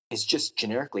is just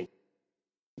generically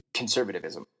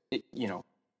conservatism.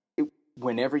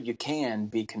 Whenever you can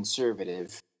be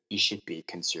conservative, you should be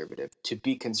conservative. To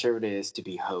be conservative is to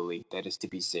be holy, that is to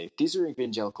be saved. These are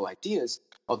evangelical ideas,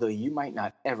 although you might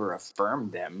not ever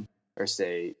affirm them or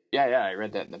say, yeah, I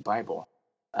read that in the Bible.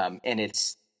 And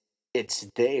it's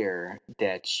there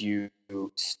that you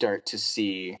start to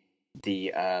see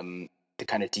the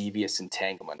kind of devious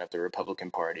entanglement of the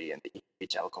Republican Party and the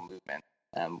evangelical movement,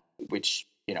 which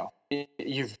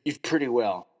you've pretty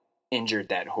well injured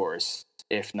that horse,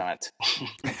 if not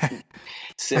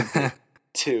sent it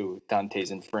to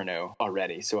Dante's Inferno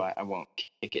already. So I won't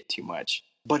kick it too much,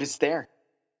 but it's there,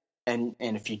 and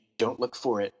if you don't look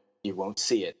for it, you won't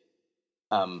see it.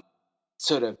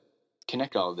 So to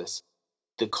connect all of this,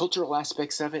 the cultural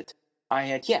aspects of it,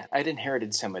 I'd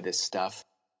inherited some of this stuff.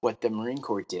 What the Marine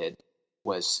Corps did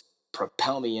was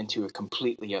propel me into a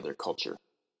completely other culture.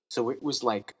 So it was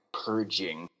like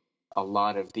purging a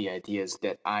lot of the ideas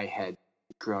that I had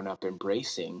grown up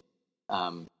embracing.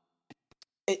 Not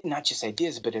just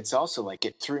ideas, but it's also like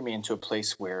it threw me into a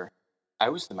place where I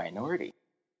was the minority.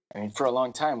 I mean, for a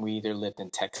long time, we either lived in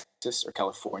Texas or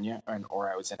California,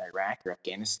 or I was in Iraq or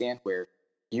Afghanistan, where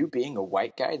you being a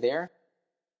white guy there,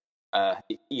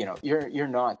 you're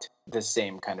not the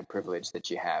same kind of privilege that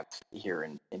you have here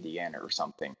in Indiana or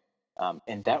something.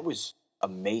 And that was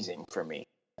amazing for me.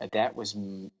 That was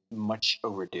much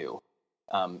overdue.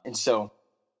 And so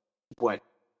what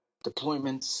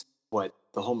deployments, what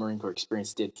the whole Marine Corps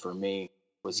experience did for me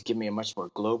was give me a much more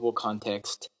global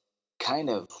context, kind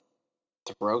of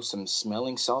throw some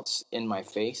smelling salts in my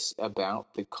face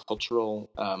about the cultural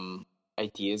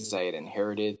ideas I had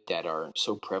inherited that are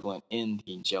so prevalent in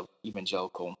the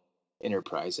evangelical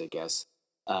enterprise, I guess.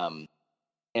 And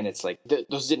it's like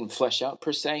those didn't flesh out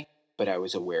per se, but I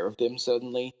was aware of them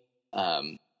suddenly.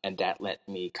 And that let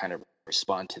me kind of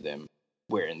respond to them,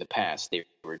 where in the past they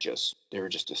were just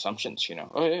assumptions,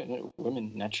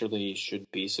 women naturally should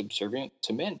be subservient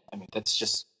to men. I mean, it's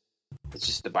just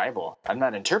the Bible. I'm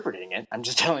not interpreting it. I'm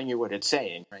just telling you what it's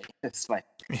saying, right? It's my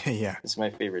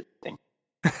favorite thing.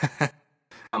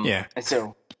 And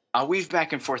so I'll weave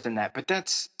back and forth in that, but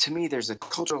that's, to me, there's a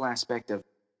cultural aspect of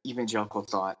evangelical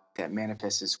thought that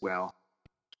manifests as well.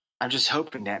 I'm just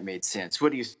hoping that made sense.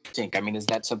 What do you think? I mean, is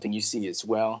that something you see as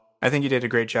well? I think you did a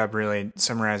great job really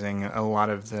summarizing a lot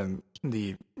of the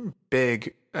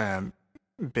big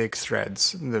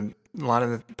threads, a lot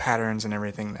of the patterns and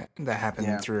everything that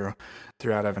happened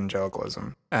throughout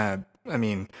evangelicalism. I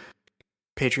mean,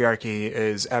 patriarchy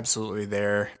is absolutely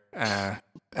there in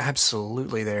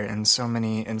so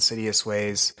many insidious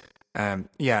ways.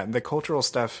 The cultural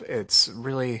stuff, it's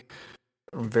really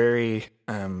very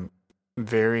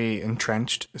very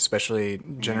entrenched, especially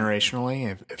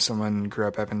generationally, if someone grew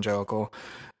up evangelical.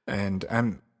 And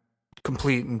I'm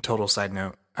complete and total side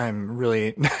note, I'm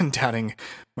really doubting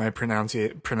my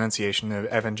pronunciation of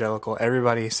evangelical.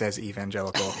 Everybody says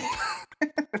evangelical.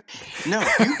 No,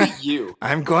 you be you.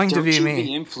 I'm going to be me. Don't you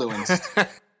be influenced.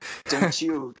 Don't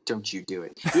you do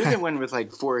it. You're the one with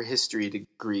like 4 history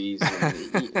degrees.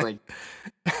 And, like,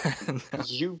 no.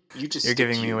 You just. You're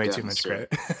giving me way too much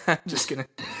credit. I'm just gonna.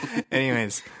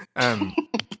 Anyways,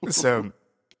 so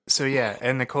yeah,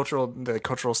 and the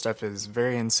cultural stuff is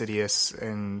very insidious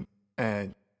and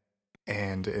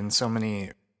in so many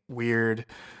weird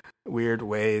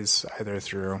ways, either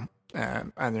through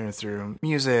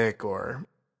music or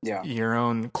your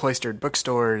own cloistered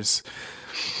bookstores.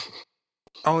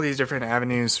 All these different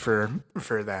avenues for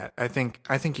that. I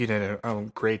think you did a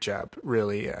great job,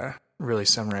 really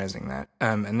summarizing that.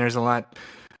 And there's a lot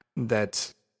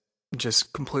that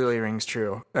just completely rings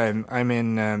true. I'm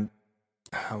in I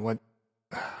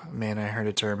heard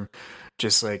a term,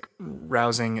 just like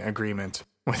rousing agreement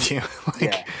with you.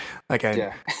 I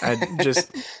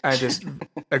just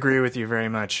agree with you very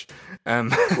much.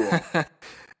 Cool.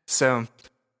 So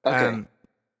okay.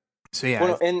 So yeah,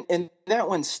 well, and that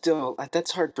one's still,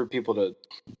 that's hard for people to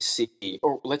see.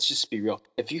 Or let's just be real: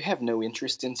 if you have no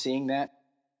interest in seeing that,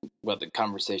 well, the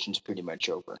conversation's pretty much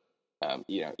over.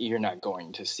 You're not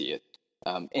going to see it,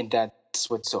 and that's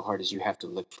what's so hard is you have to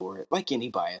look for it, like any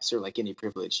bias or like any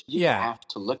privilege. You have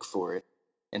to look for it,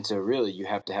 and so really you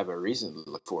have to have a reason to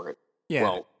look for it. Yeah.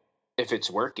 Well, if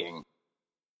it's working,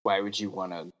 why would you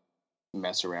want to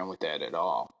mess around with that at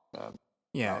all?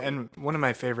 And one of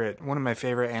my favorite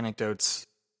anecdotes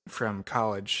from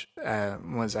college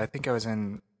was, I think I was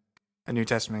in a New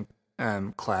Testament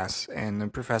class, and the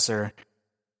professor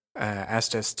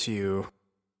asked us to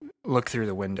look through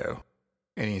the window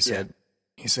and he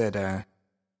said,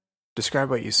 describe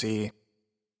what you see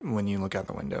when you look out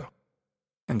the window.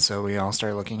 And so we all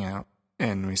start looking out,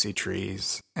 and we see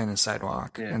trees and a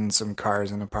sidewalk and some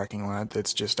cars in a parking lot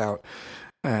that's just out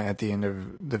at the end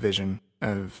of the vision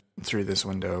of through this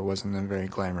window. It wasn't a very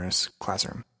glamorous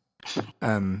classroom.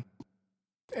 And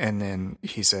then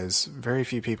he says, very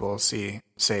few people say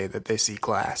that they see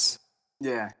glass.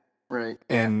 Yeah, right.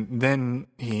 And then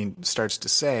he starts to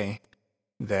say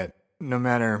that no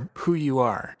matter who you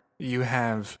are, you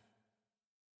have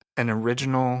an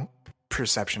original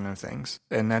perception of things,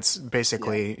 and that's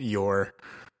basically your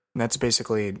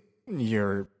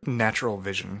natural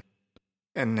vision.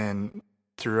 And then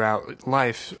throughout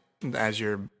life, as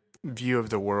your view of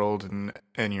the world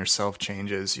and yourself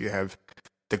changes, you have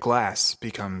the glass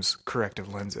becomes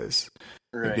corrective lenses.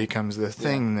 Right. It becomes the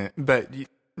thing that,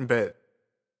 but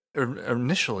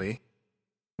initially,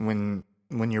 when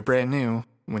you're brand new,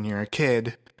 when you're a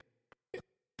kid,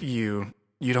 you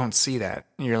don't see that.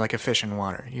 You're like a fish in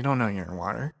water. You don't know you're in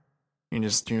water. You're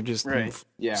just right.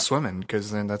 Swimming,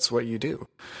 because then that's what you do.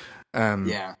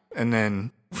 And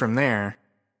then from there,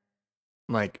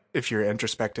 like if you're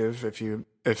introspective, if you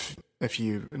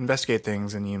investigate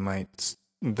things, and you might,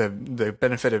 the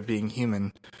benefit of being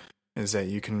human is that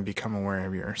you can become aware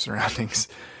of your surroundings.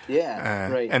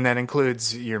 Right. And that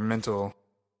includes your mental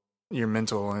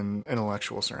and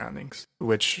intellectual surroundings,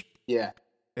 which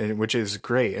is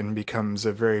great and becomes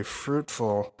a very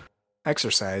fruitful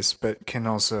exercise, but can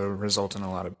also result in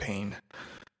a lot of pain.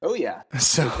 Oh yeah.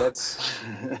 So that's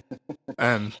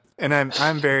and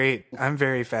I'm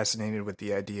very fascinated with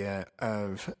the idea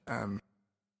of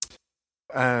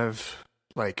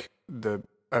like the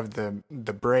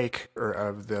break, or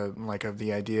of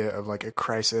the idea of like a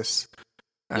crisis,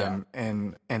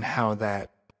 and how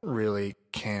that really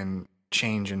can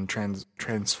change and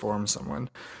transform someone.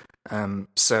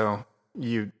 So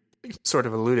you sort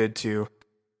of alluded to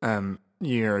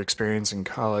your experience in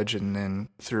college, and then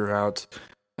throughout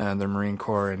the Marine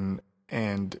Corps,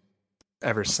 and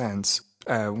ever since.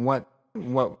 What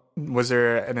was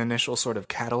there an initial sort of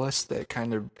catalyst that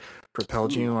kind of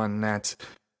propelled you on that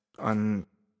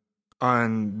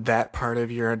part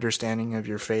of your understanding of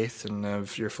your faith and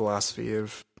of your philosophy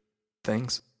of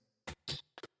things?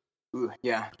 Ooh,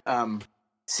 yeah.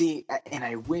 See, and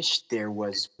I wish there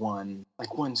was one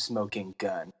smoking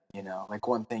gun, like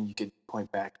one thing you could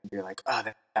point back and be like, oh,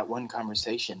 that one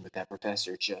conversation with that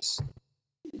professor just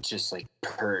like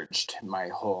purged my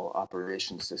whole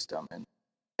operation system.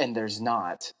 And there's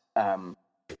not.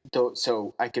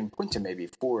 So I can point to maybe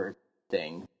 4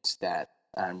 things that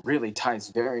really ties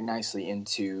very nicely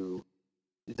into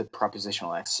the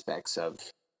propositional aspects of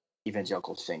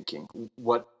evangelical thinking.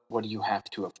 What do you have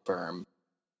to affirm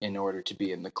in order to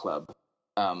be in the club?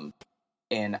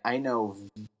 And I know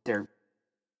there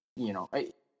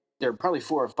are probably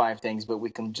 4 or 5 things, but we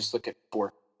can just look at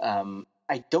 4.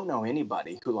 I don't know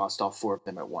anybody who lost all 4 of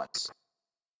them at once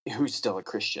who's still a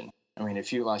Christian. I mean,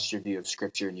 if you lost your view of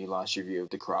Scripture, and you lost your view of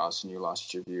the cross, and you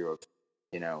lost your view of,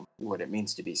 what it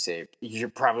means to be saved, you're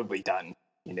probably done.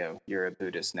 You're a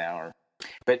Buddhist now.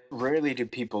 But rarely do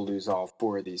people lose all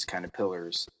 4 of these kind of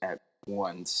pillars at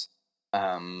once.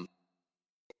 But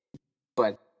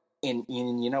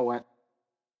you know what?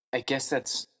 I guess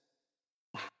that's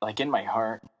like in my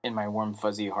heart, in my warm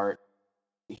fuzzy heart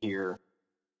here.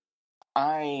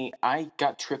 I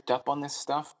got tripped up on this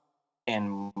stuff,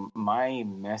 and my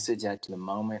message at the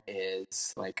moment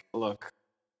is like, look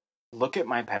at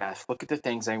my path, look at the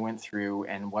things I went through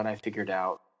and what I figured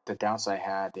out, the doubts I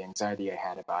had, the anxiety I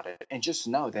had about it, and just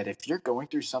know that if you're going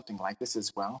through something like this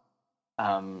as well,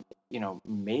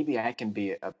 maybe I can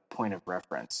be a point of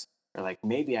reference, or like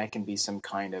maybe I can be some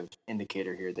kind of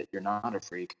indicator here that you're not a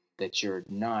freak, that you're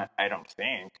not, I don't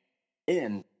think,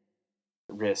 in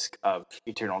risk of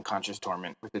eternal conscious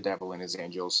torment with the devil and his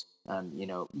angels.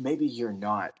 Maybe you're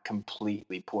not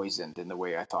completely poisoned in the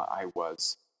way I thought I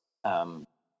was.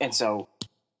 And so,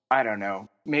 I don't know,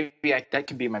 maybe that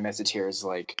could be my message here, is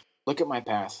like, look at my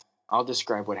path. I'll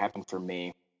describe what happened for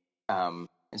me. And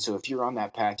so if you're on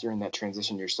that path, you're in that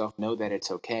transition yourself, know that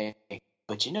it's okay.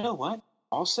 But you know what?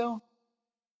 Also,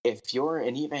 if you're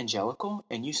an evangelical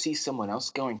and you see someone else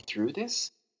going through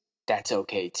this, that's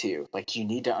okay too. Like, you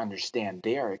need to understand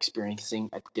they are experiencing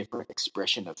a different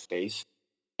expression of faith,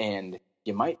 and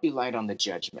you might be light on the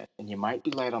judgment, and you might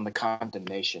be light on the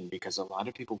condemnation, because a lot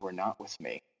of people were not with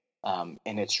me. And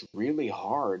it's really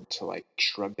hard to like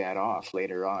shrug that off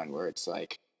later on, where it's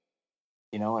like,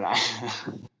 you know what,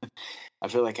 I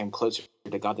feel like I'm closer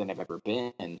to God than I've ever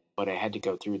been, but I had to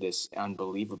go through this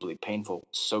unbelievably painful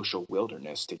social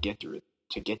wilderness to get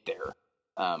there.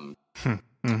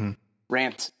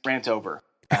 Rant over.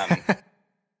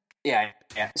 Yeah.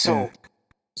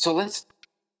 So let's,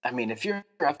 I mean, if you're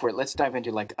up for it, let's dive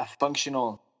into like a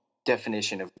functional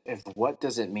definition of what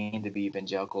does it mean to be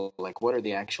evangelical? Like, what are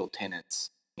the actual tenets,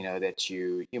 that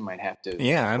you might have to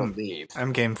believe?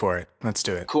 I'm game for it. Let's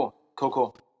do it. Cool.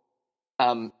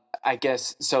 I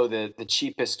guess, so the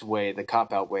cheapest way, the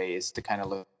cop-out way, is to kind of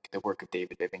look at the work of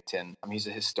David Bivington. He's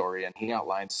a historian. He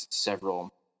outlines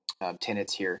several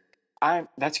tenets here.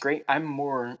 That's great. I'm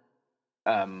more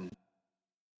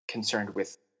concerned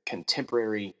with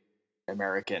contemporary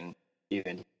American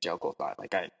evangelical thought.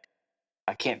 Like,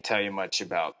 I can't tell you much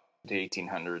about the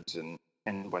 1800s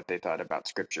and what they thought about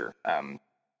Scripture. I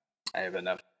have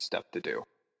enough stuff to do.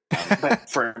 But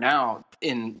for now,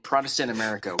 in Protestant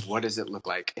America, what does it look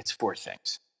like? It's four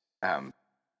things.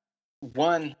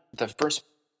 One, the first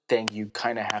thing you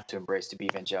kind of have to embrace to be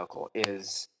evangelical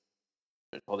is,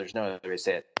 well, there's no other way to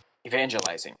say it,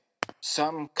 evangelizing.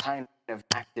 Some kind of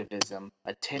activism,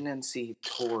 a tendency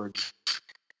towards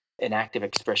an active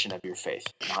expression of your faith,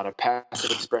 not a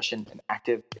passive expression, an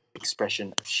active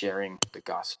expression of sharing the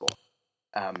gospel.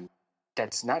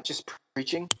 That's not just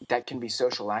preaching, that can be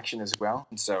social action as well.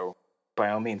 And so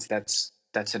by all means, that's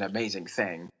an amazing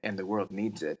thing, and the world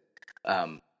needs it.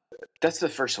 That's the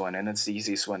first one, and that's the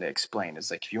easiest one to explain.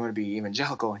 It's like, if you want to be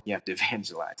evangelical, you have to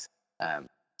evangelize.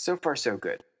 So far, so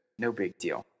good. No big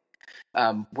deal.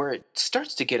 Where it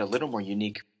starts to get a little more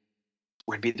unique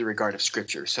would be the regard of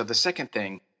Scripture. So the second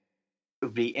thing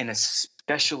would be an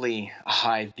especially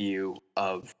high view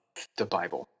of the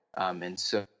Bible. And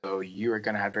so you are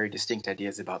going to have very distinct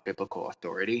ideas about biblical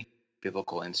authority,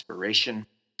 biblical inspiration,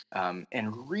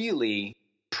 and really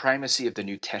primacy of the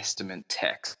New Testament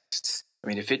texts. I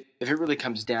mean, if it really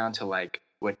comes down to like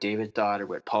what David thought or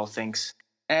what Paul thinks,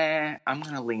 I'm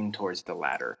going to lean towards the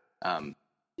latter.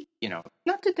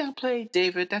 Not to downplay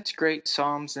David, that's great,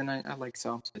 Psalms, and I like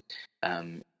Psalms. But,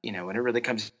 when it really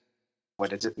comes,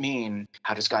 what does it mean?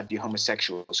 How does God view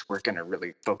homosexuals? We're going to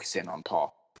really focus in on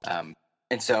Paul.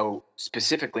 And so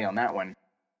specifically on that one,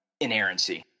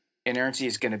 inerrancy. Inerrancy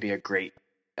is going to be a great,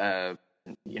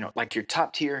 like your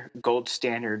top tier, gold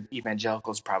standard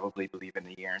evangelicals probably believe in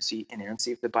the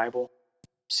inerrancy of the Bible,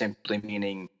 simply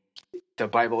meaning the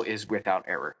Bible is without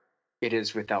error. It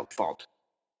is without fault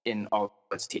in all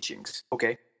its teachings.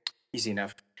 Okay, easy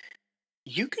enough.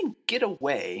 You can get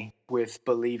away with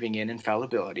believing in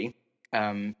infallibility,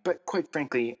 but quite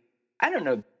frankly, I don't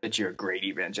know that you're a great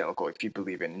evangelical if you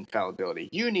believe in infallibility.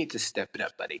 You need to step it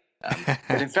up, buddy.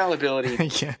 But infallibility,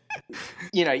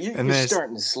 you're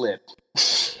starting to slip.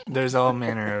 There's all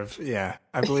manner of,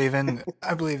 I believe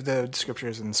the Scripture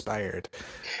is inspired.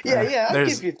 I'll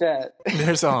give you that.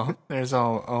 there's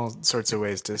all sorts of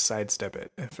ways to sidestep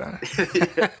it.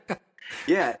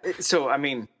 So I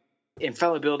mean,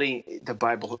 infallibility, the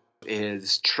Bible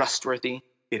is trustworthy.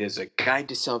 It is a guide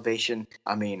to salvation.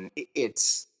 I mean,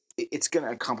 it's going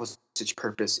to accomplish its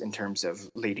purpose in terms of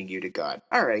leading you to God.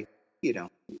 All right,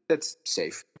 that's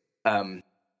safe.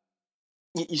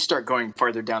 You start going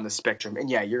farther down the spectrum, and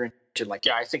you're into like,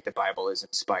 I think the Bible is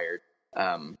inspired.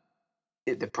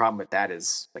 The problem with that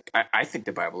is, like, I think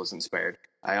the Bible is inspired.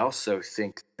 I also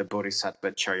think the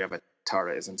Bodhisattva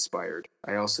Charyavatara is inspired.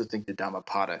 I also think the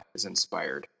Dhammapada is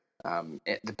inspired.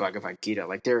 The Bhagavad Gita,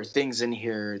 like, there are things in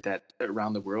here that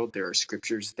around the world, there are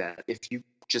scriptures that if you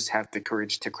just have the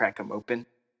courage to crack them open,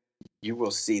 you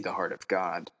will see the heart of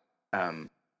God.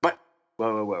 But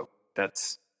whoa,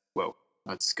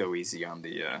 let's go easy on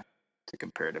the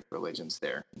comparative religions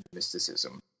there,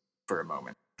 mysticism for a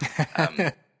moment.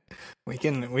 We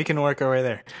can work our way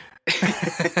there.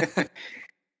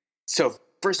 So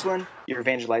first one, you're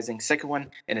evangelizing. Second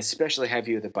one, an especially high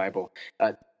view of the Bible.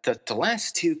 The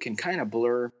last two can kind of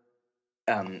blur,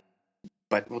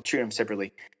 but we'll treat them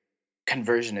separately.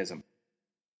 Conversionism.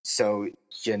 So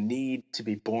you need to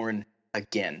be born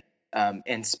again.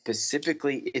 And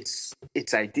specifically, it's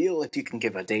ideal if you can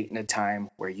give a date and a time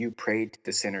where you prayed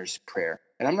the sinner's prayer.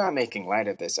 And I'm not making light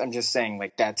of this. I'm just saying,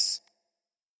 like, that's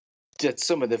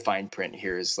some of the fine print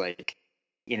here is like,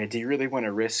 do you really want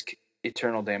to risk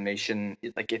eternal damnation?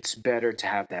 Like, it's better to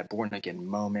have that born again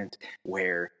moment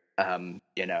where,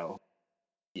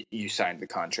 you signed the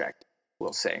contract,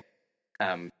 we'll say.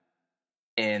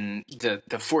 And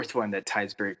the fourth one that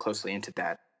ties very closely into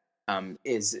that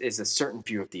is a certain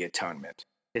view of the atonement,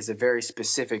 is a very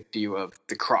specific view of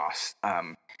the cross.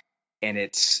 And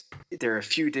there are a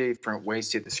few different ways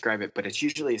to describe it, but it's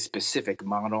usually a specific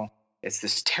model. It's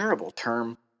this terrible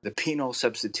term, the penal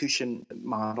substitution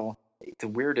model, the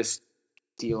weirdest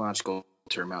theological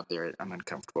term out there. I'm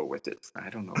uncomfortable with it. I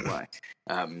don't know why.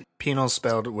 Penal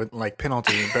spelled with like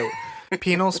penalty, but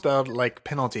Penal spelled like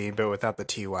penalty, but without the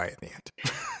TY at the end.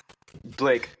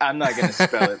 Blake, I'm not going to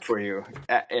spell it for you.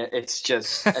 It's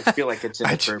just, I feel like it's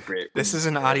inappropriate. This is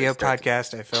an audio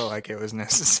podcast. I felt like it was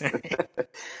necessary.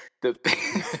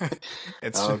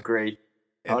 Great.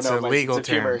 It's a legal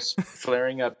term.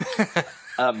 Flaring up.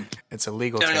 It's a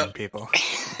legal term, people.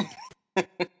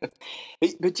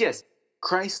 But yes,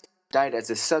 Christ died as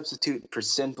a substitute for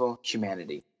sinful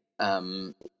humanity.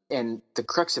 And the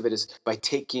crux of it is by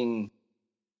taking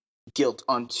guilt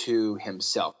onto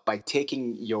himself, by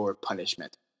taking your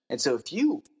punishment. And so if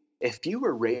you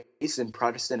were raised in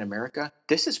Protestant America,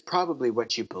 this is probably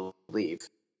what you believe.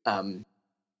 And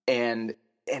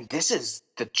this is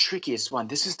the trickiest one.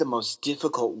 This is the most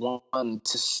difficult one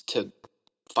to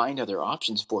find other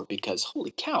options for, because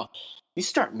holy cow, you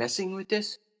start messing with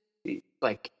this,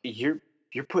 like you're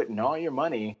putting all your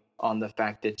money on the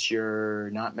fact that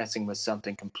you're not messing with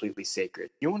something completely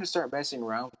sacred. You want to start messing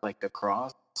around with like the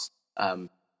cross,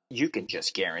 you can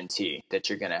just guarantee that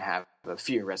you're going to have a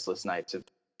few restless nights of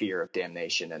fear of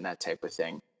damnation and that type of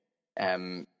thing.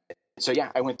 So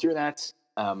yeah, I went through that.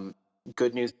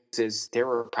 Good news is there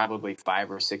were probably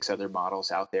 5 or 6 other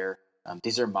models out there.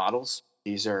 These are models.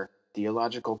 These are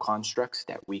theological constructs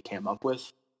that we came up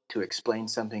with to explain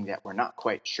something that we're not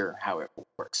quite sure how it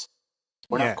works.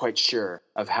 We're not quite sure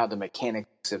of how the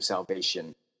mechanics of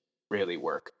salvation really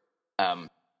work.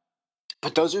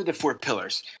 But those are the 4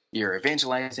 pillars. You're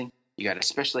evangelizing. You got a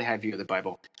especially high view of the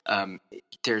Bible.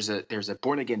 There's a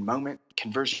born again moment,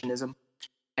 conversionism,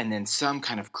 and then some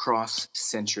kind of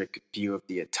cross-centric view of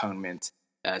the atonement.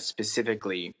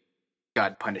 Specifically,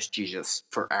 God punished Jesus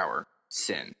for our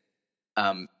sin.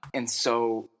 And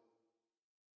so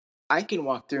I can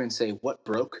walk through and say what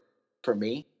broke for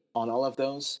me on all of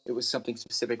those. It was something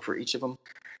specific for each of them.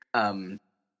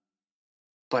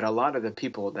 But a lot of the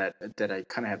people that I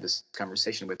kind of have this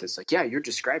conversation with, is like, yeah, you're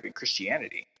describing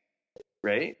Christianity,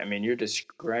 right? I mean, you're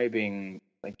describing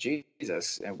like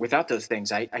Jesus. And without those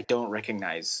things, I don't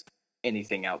recognize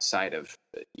anything outside of,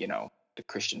 the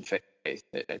Christian faith.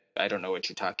 I don't know what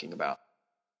you're talking about.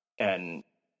 And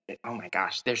oh my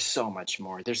gosh, there's so much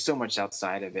more. There's so much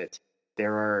outside of it.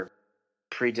 There are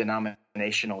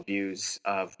pre-denominational views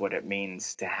of what it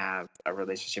means to have a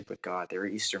relationship with God. There are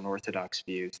Eastern Orthodox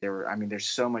views. There's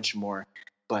so much more.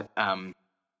 But I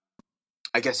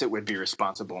guess it would be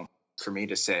responsible for me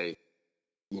to say,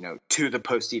 to the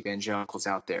post-evangelicals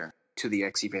out there, to the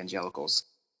ex-evangelicals,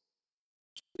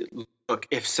 look,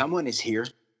 if someone is here,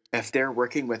 if they're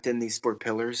working within these 4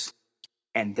 pillars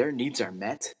and their needs are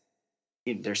met,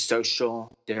 their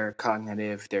social, their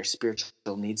cognitive, their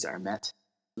spiritual needs are met,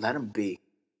 let them be.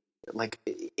 Like,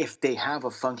 if they have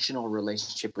a functional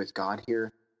relationship with God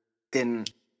here, then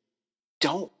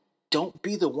don't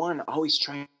be the one always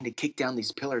trying to kick down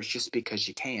these pillars just because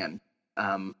you can.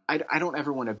 I don't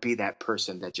ever want to be that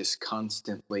person that just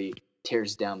constantly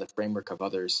tears down the framework of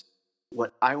others.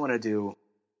 What I want to do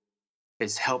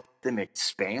is help them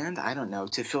expand,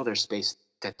 to fill their space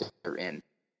that they're in.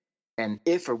 And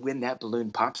if or when that balloon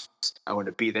pops, I want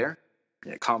to be there,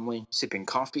 calmly sipping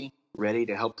coffee, ready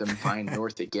to help them find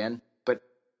north again. But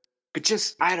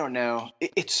just, I don't know.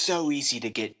 It's so easy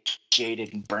to get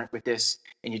jaded and burnt with this.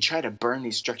 And you try to burn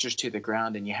these structures to the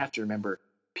ground, and you have to remember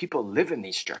people live in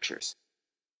these structures.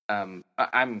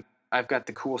 I've got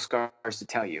the cool scars to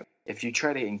tell you. If you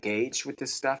try to engage with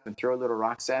this stuff and throw little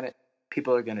rocks at it,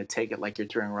 people are going to take it like you're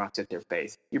throwing rocks at their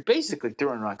faith. You're basically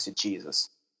throwing rocks at Jesus.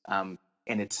 And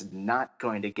it's not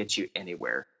going to get you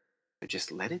anywhere. So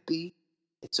just let it be.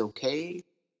 It's okay.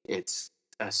 It's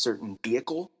a certain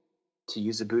vehicle, to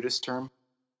use a Buddhist term,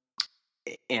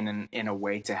 in a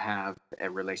way to have a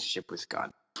relationship with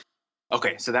God.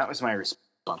 Okay, so that was my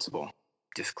responsible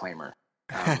disclaimer.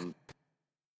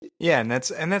 Yeah, and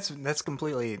that's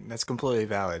completely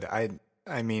valid.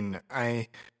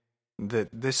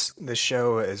 This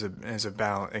show is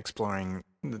about exploring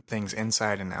the things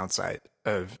inside and outside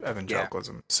of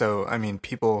evangelicalism. Yeah. So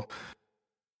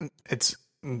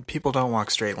people don't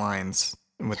walk straight lines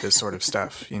with this sort of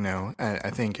stuff.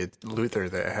 I think it's Luther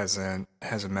that has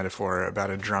a metaphor about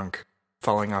a drunk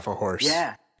falling off a horse,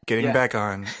 getting back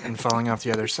on and falling off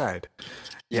the other side.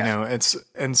 That's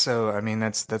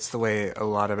the way a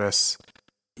lot of us,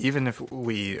 even if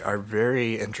we are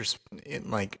very interested,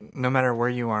 no matter where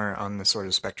you are on the sort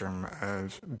of spectrum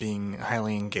of being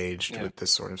highly engaged with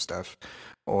this sort of stuff,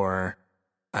 or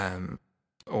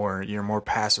you're more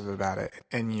passive about it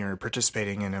and you're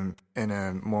participating in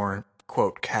a more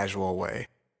quote casual way,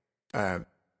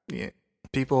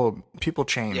 people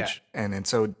change, and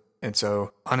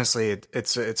so honestly,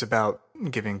 it's about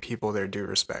giving people their due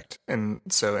respect, and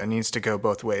so it needs to go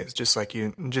both ways. Just like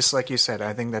you said,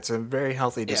 I think that's a very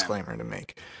healthy disclaimer to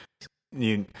make.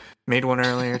 You made one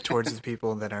earlier towards the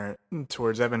people that are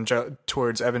towards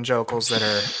evangelicals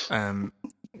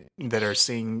that are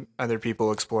seeing other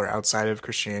people explore outside of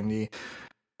Christianity.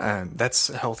 That's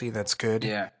healthy. That's good.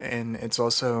 Yeah. And it's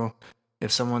also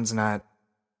if someone's not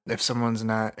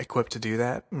equipped to do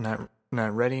that, not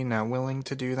ready, not willing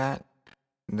to do that,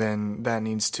 then that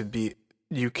needs to be.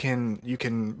 You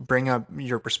can bring up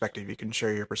your perspective. You can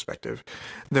share your perspective.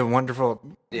 The wonderful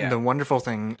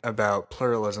thing about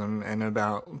pluralism and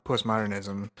about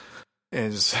postmodernism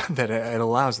is that it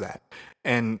allows that.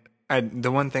 And the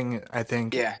one thing I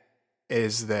think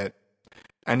is that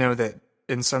I know that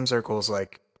in some circles,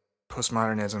 like,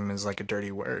 postmodernism is like a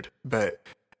dirty word, but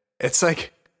it's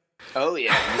like, oh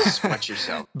yeah, you just watch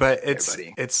yourself. But it's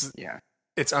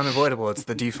unavoidable. It's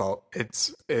the default.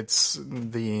 It's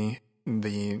the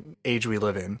age we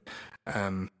live in.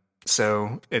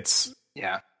 So it's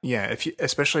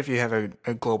especially if you have a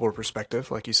global perspective,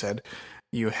 like you said,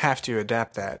 you have to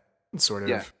adapt that sort of.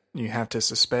 Yeah. You have to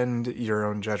suspend your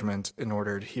own judgment in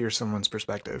order to hear someone's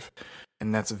perspective,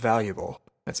 and that's valuable.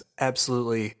 That's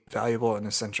absolutely valuable and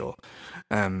essential.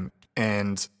 And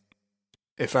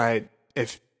if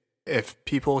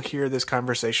people hear this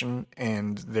conversation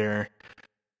and their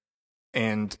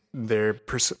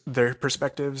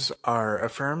perspectives are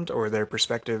affirmed or their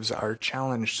perspectives are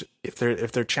challenged, if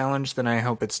they're challenged, then I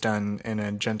hope it's done in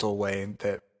a gentle way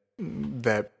that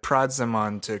prods them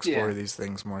on to explore these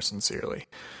things more sincerely.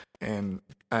 And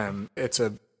it's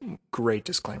a great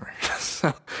disclaimer.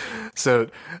 So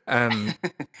I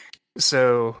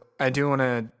do want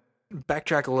to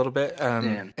backtrack a little bit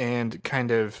and kind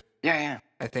of I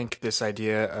think this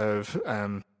idea of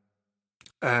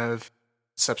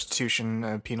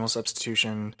substitution, penal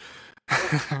substitution.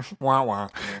 Wah wah.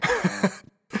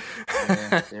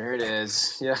 Yeah, there it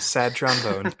is. Yeah. Sad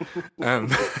trombone.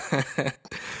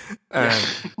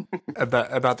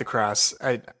 About the cross.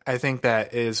 I think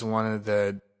that is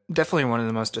definitely one of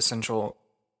the most essential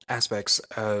aspects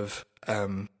of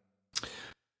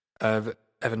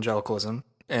evangelicalism,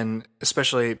 and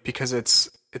especially because it's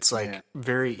like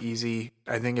very easy.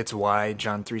 I think it's why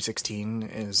John 3:16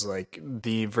 is like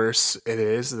the verse. It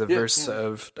is the verse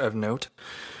of note,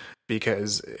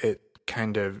 because it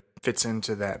kind of fits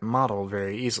into that model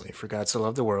very easily. For God so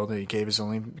loved the world that he gave his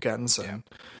only begotten Son.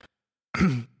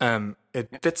 It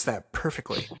fits that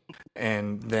perfectly,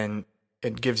 and then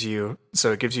it gives you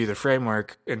the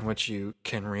framework in which you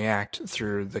can react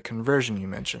through the conversion you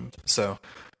mentioned. So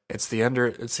it's the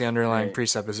underlying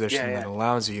presupposition that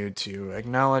allows you to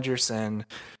acknowledge your sin,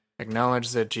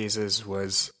 acknowledge that Jesus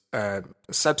was a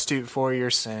substitute for your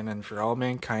sin and for all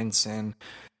mankind's sin.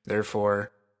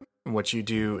 Therefore, what you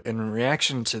do in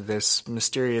reaction to this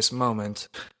mysterious moment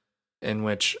in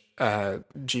which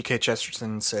G.K.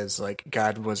 Chesterton says, like,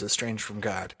 God was estranged from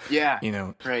God. Yeah,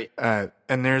 right.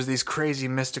 And there's these crazy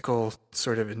mystical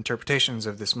sort of interpretations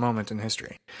of this moment in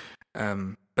history.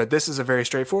 But this is a very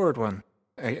straightforward one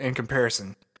in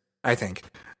comparison, I think.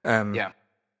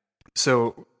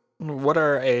 So what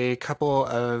are a couple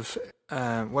of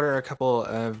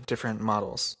different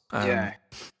models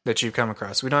that you've come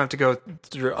across? We don't have to go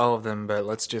through all of them, but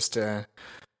let's just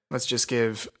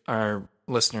give our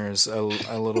listeners a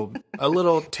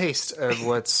little taste of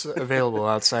what's available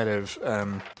outside of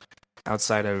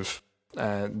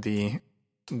the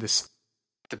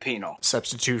penal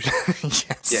substitution.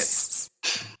 Yes.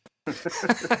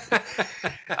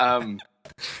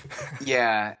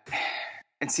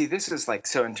 And see, this is like,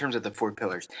 so in terms of the 4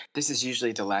 pillars, this is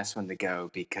usually the last one to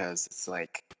go, because it's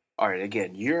like, all right,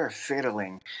 again, you're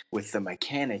fiddling with the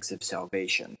mechanics of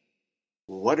salvation.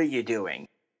 What are you doing?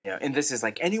 And this is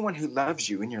like, anyone who loves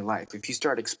you in your life, if you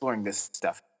start exploring this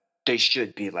stuff, they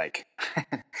should be like,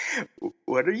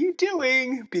 what are you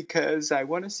doing? Because I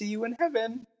want to see you in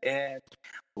heaven. And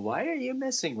why are you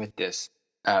messing with this?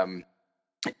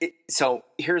 So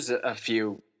here's a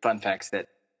few fun facts that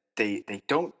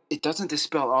it doesn't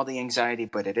dispel all the anxiety,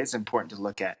 but it is important to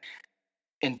look at.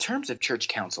 In terms of church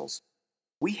councils,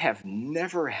 we have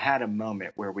never had a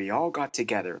moment where we all got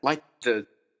together, like the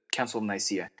Council of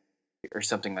Nicaea or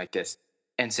something like this,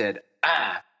 and said,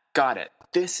 got it.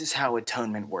 This is how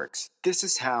atonement works. This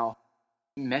is how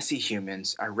messy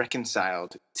humans are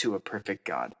reconciled to a perfect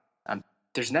God.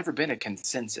 There's never been a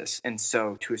consensus. And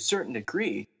so to a certain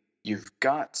degree, you've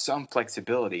got some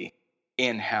flexibility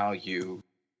in how you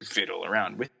fiddle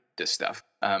around with this stuff.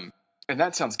 And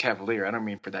that sounds cavalier. I don't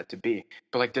mean for that to be.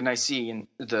 But like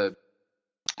the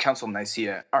Council of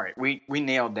Nicaea, all right, we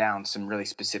nailed down some really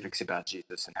specifics about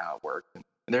Jesus and how it worked and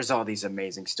there's all these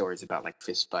amazing stories about like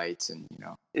fist fights and,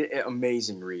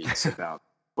 amazing reads about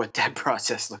what that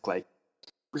process looked like.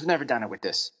 We've never done it with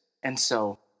this. And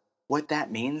so what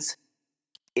that means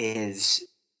is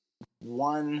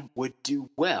one would do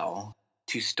well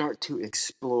to start to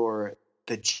explore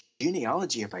the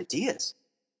genealogy of ideas.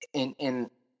 And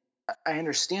I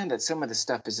understand that some of the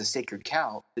stuff is a sacred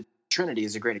cow. The Trinity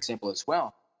is a great example as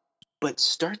well. But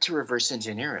start to reverse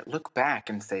engineer it. Look back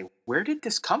and say, where did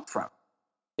this come from?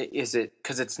 Is it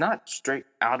because it's not straight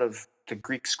out of the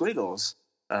Greek squiggles?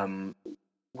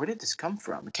 Where did this come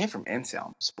from? It came from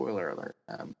Anselm. Spoiler alert.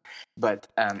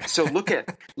 So look at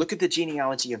the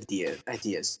genealogy of the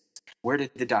ideas. Where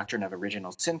did the doctrine of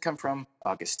original sin come from?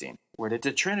 Augustine. Where did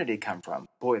the Trinity come from?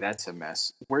 Boy, that's a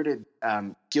mess. Where did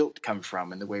guilt come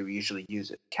from and the way we usually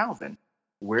use it? Calvin.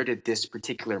 Where did this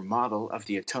particular model of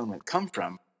the atonement come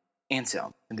from?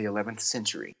 Anselm in the 11th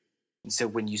century. And so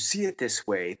when you see it this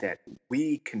way, that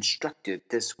we constructed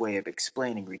this way of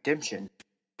explaining redemption,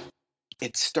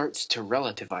 it starts to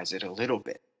relativize it a little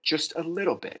bit, just a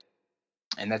little bit.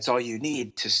 And that's all you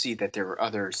need to see that there are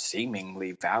other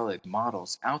seemingly valid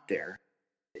models out there.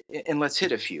 And let's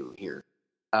hit a few here.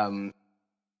 And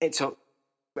so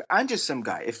I'm just some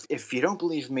guy. If you don't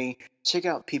believe me, check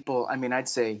out people. I mean, I'd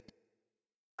say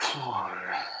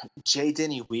J.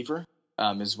 Denny Weaver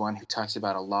is one who talks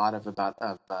about a lot of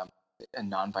a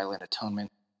nonviolent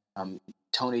atonement.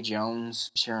 Tony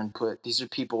Jones, Sharon Putt, these are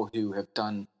people who have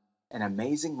done an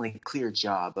amazingly clear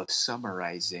job of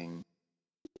summarizing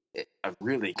a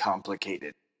really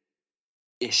complicated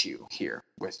issue here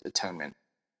with atonement.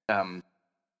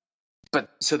 But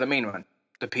so the main one,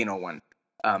 the penal one,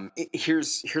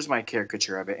 here's my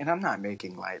caricature of it, and I'm not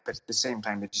making light, but at the same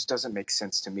time, it just doesn't make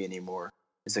sense to me anymore.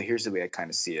 And so here's the way I kind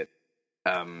of see it.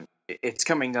 It's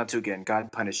coming down to, again,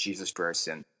 God punished Jesus for our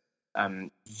sin.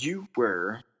 You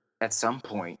were, at some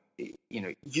point,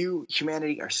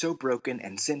 humanity, are so broken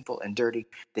and sinful and dirty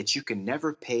that you can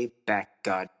never pay back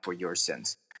God for your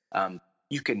sins.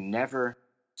 You can never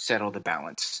settle the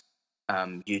balance.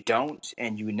 You don't,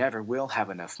 and you never will have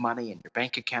enough money in your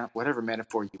bank account, whatever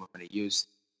metaphor you want to use.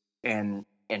 And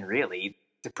really,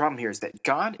 the problem here is that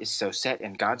God is so set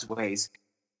in God's ways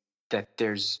that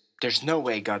there's no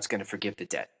way God's going to forgive the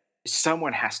debt.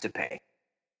 Someone has to pay.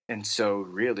 And so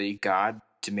really, God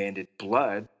demands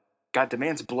blood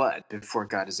before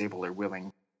God is able or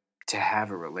willing to have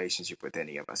a relationship with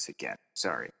any of us again.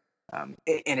 Sorry. And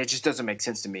it just doesn't make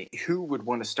sense to me. Who would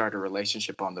want to start a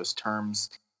relationship on those terms?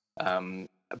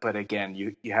 But again,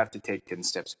 you have to take 10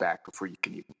 steps back before you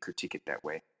can even critique it that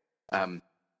way.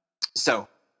 So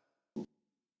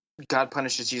God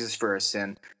punishes Jesus for our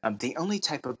sin. The only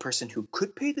type of person who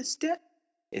could pay this debt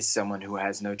is someone who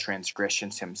has no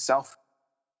transgressions himself.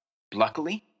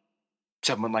 Luckily,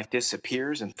 someone like this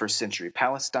appears in first century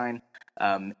Palestine.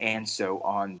 And so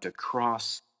on the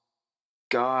cross,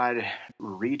 God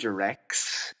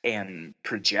redirects and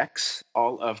projects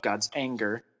all of God's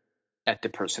anger at the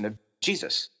person of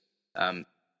Jesus.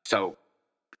 So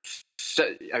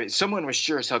someone was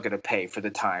sure as hell going to pay for the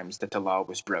times that the law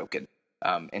was broken.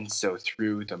 And so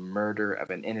through the murder of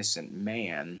an innocent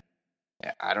man,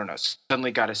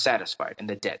 suddenly God is satisfied and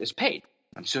the debt is paid.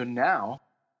 So now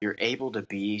you're able to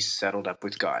be settled up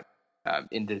with God.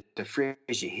 In the phrase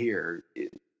you hear,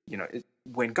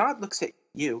 when God looks at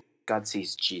you, God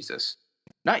sees Jesus.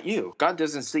 Not you. God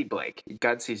doesn't see Blake.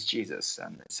 God sees Jesus.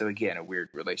 So again, a weird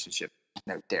relationship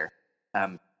note there.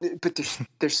 But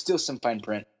there's still some fine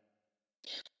print.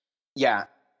 Yeah.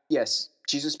 Yes.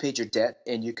 Jesus paid your debt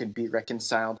and you can be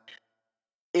reconciled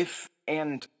if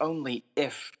and only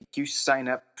if you sign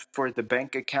up for the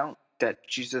bank account that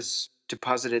Jesus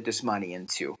deposited this money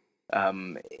into.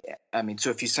 So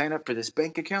if you sign up for this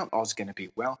bank account, all's going to be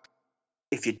well.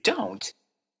 If you don't,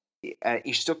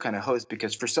 you're still kind of hosed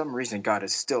because for some reason God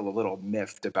is still a little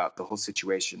miffed about the whole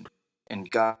situation. And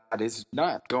God is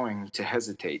not going to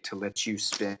hesitate to let you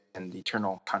spend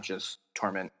eternal conscious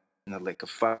torment in the lake of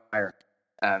fire.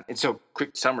 And so,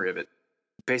 quick summary of it.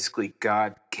 Basically,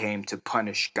 God came to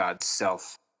punish God's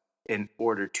self in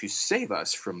order to save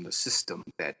us from the system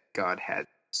that God had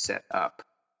set up.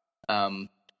 I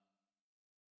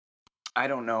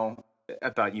don't know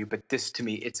about you, but this, to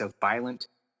me, it's a violent,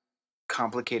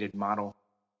 complicated model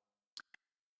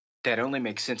that only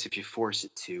makes sense if you force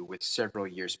it to with several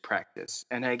years' practice.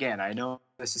 And again, I know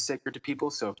this is sacred to people,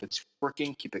 so if it's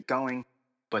working, keep it going.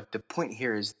 But the point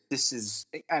here is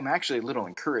I'm actually a little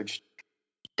encouraged.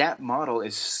 That model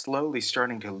is slowly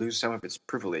starting to lose some of its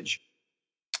privilege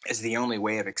as the only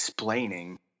way of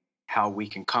explaining how we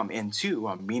can come into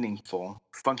a meaningful,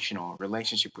 functional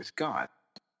relationship with God.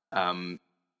 And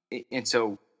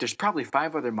so there's probably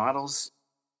 5 other models.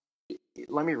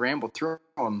 Let me ramble through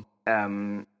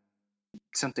them.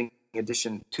 Something in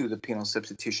addition to the penal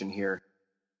substitution here.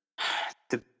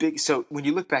 So when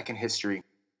you look back in history,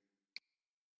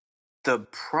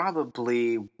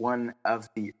 probably one of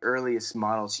the earliest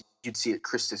models you'd see at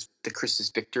the Christus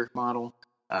Victor model.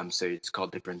 So it's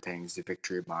called different things, the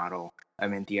victory model. I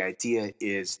mean, the idea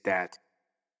is that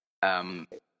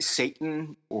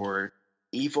Satan or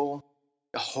evil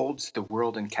holds the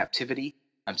world in captivity.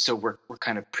 So we're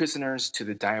kind of prisoners to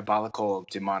the diabolical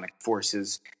demonic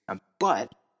forces.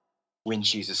 But when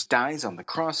Jesus dies on the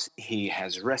cross, he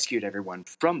has rescued everyone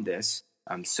from this.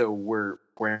 So we're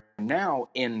now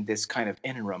in this kind of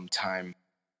interim time.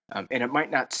 And it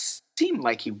might not seem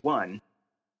like he won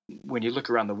when you look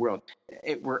around the world.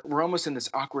 We're almost in this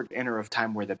awkward interim of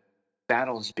time where the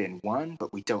battle's been won,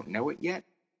 but we don't know it yet.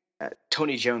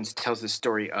 Tony Jones tells the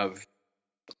story of,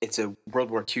 it's a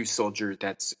World War II soldier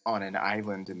that's on an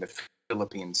island in the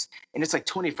Philippines, and it's like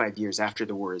 25 years after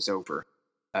the war is over.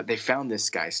 They found this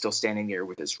guy still standing there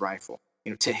with his rifle.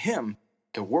 To him,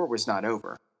 the war was not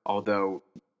over, although,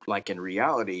 like in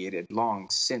reality, it had long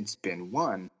since been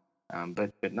won,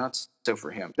 but not so for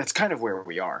him. That's kind of where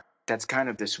we are. That's kind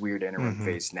of this weird interim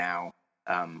phase now,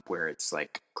 where it's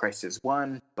like Christ has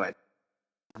won, but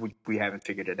we haven't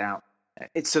figured it out.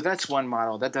 So that's one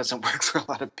model that doesn't work for a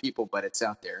lot of people, but it's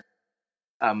out there.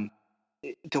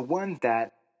 The one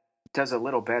that does a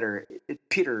little better,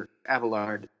 Peter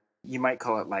Abelard, you might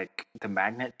call it like the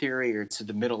magnet theory, or to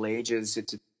the Middle Ages.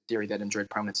 It's a theory that enjoyed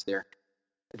prominence there.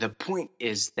 The point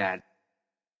is that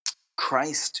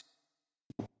Christ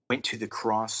went to the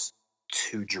cross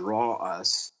to draw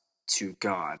us to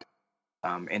God.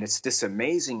 And it's this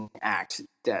amazing act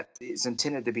that is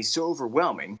intended to be so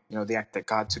overwhelming, the act that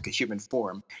God took a human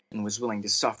form and was willing to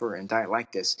suffer and die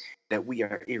like this, that we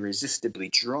are irresistibly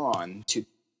drawn to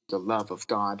the love of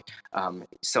God.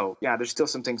 So yeah, there's still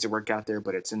some things to work out there,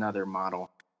 but it's another model.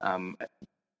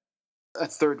 A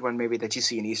third one maybe that you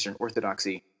see in Eastern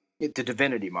Orthodoxy, the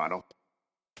divinity model.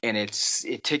 And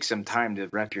it takes some time to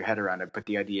wrap your head around it, but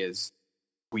the idea is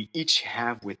we each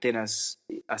have within us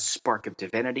a spark of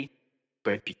divinity.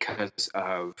 But because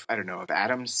of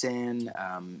Adam's sin,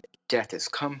 death has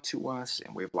come to us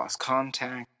and we've lost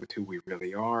contact with who we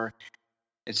really are.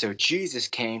 And so Jesus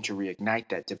came to reignite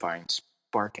that divine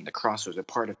spark, and the cross was a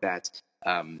part of that.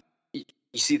 You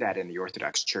see that in the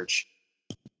Orthodox Church.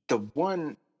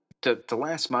 The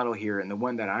last model here, and the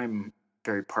one that I'm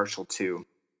very partial to,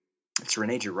 it's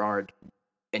Rene Girard,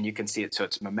 and you can see it. So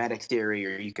it's mimetic theory,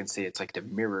 or you can see it's like the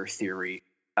mirror theory.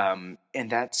 And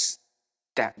that's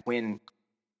that when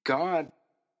God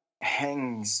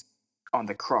hangs on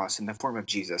the cross in the form of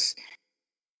Jesus,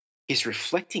 he's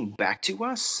reflecting back to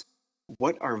us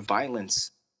what our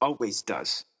violence always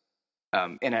does.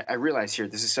 And I realize here,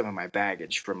 this is some of my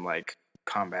baggage from like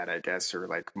combat, I guess, or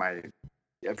like my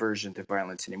aversion to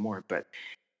violence anymore. But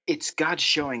it's God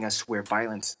showing us where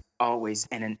violence always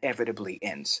and inevitably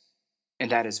ends.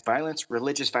 And that is violence,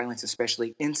 religious violence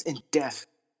especially, ends in death.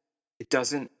 It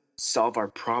doesn't solve our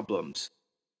problems.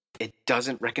 It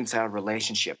doesn't reconcile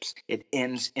relationships. It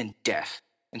ends in death.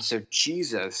 And so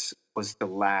Jesus was the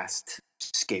last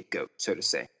scapegoat, so to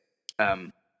say.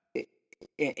 And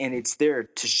it's there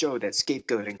to show that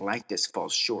scapegoating like this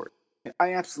falls short.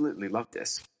 I absolutely love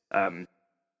this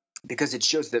because it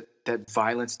shows that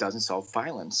violence doesn't solve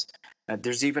violence.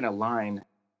 There's even a line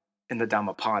in the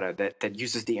Dhammapada that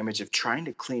uses the image of trying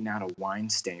to clean out a wine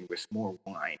stain with more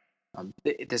wine.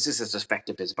 This is as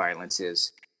effective as violence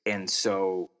is. And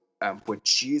so what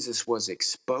Jesus was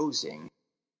exposing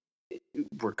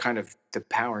were kind of the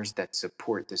powers that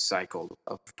support the cycle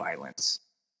of violence.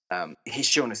 He's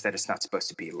shown us that it's not supposed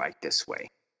to be like this way.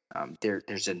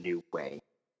 There's a new way.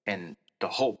 And the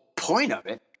whole point of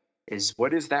it is,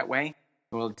 what is that way?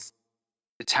 Well,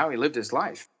 it's how he lived his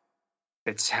life.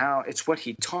 It's what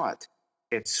he taught.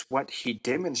 It's what he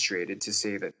demonstrated to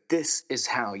say that this is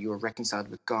how you are reconciled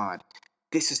with God.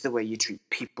 This is the way you treat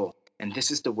people. And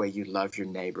this is the way you love your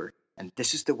neighbor. And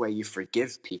this is the way you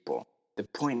forgive people. The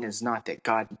point is not that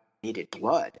God needed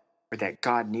blood, or that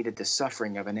God needed the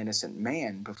suffering of an innocent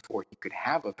man before he could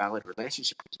have a valid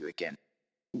relationship with you again.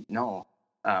 No.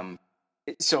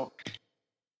 So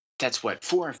that's 4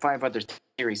 or 5 other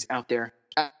theories out there.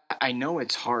 I know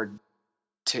it's hard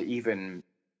to even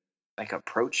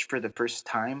approach for the first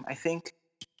time, I think,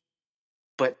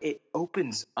 but it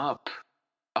opens up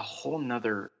a whole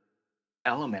nother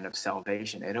element of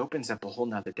salvation. It opens up a whole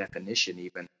nother definition,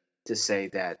 even, to say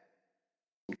that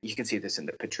you can see this in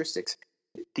the patristics.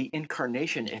 The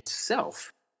incarnation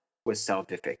itself was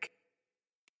salvific.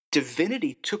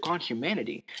 Divinity took on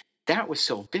humanity. that was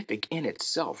salvific in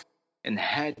itself. And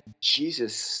had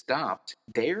Jesus stopped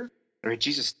there, or had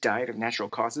Jesus died of natural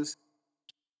causes,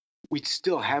 we'd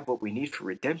still have what we need for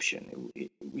redemption.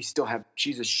 We still have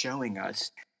Jesus showing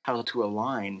us how to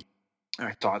align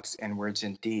our thoughts and words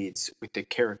and deeds with the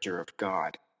character of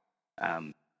God.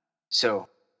 So,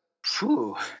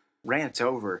 rant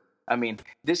over. I mean,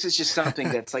 this is just something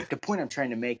that's like, the point I'm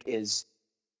trying to make is,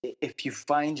 if you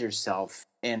find yourself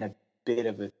in a bit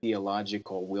of a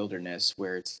theological wilderness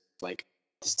where it's like,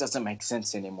 this doesn't make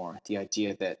sense anymore, the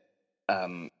idea that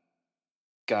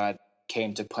God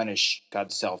came to punish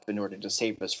God's self in order to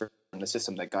save us from the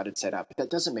system that God had set up. If that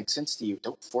doesn't make sense to you,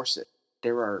 don't force it.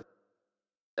 There are,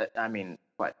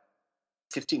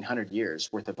 1,500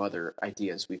 years worth of other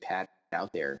ideas we've had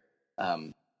out there.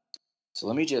 So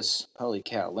let me just, holy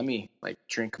cow, let me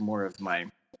drink more of my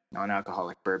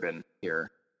non-alcoholic bourbon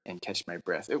here and catch my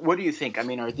breath. What do you think? I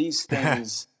mean, are these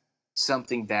things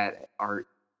something that are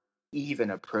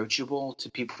even approachable to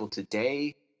people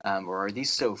today? Or are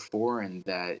these so foreign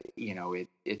that,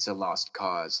 it's a lost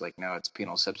cause? Like, no, it's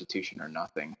penal substitution or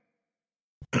nothing.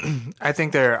 I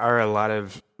think there are a lot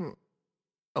of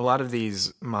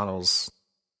these models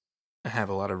have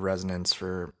a lot of resonance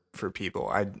for people.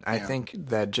 I think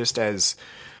that just as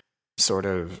sort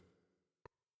of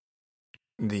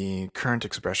the current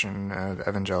expression of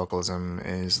evangelicalism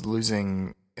is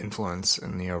losing influence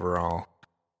in the overall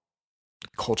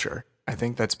culture, I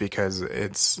think that's because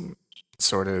it's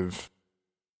sort of,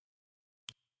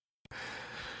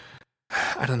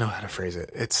 I don't know how to phrase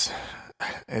it. It's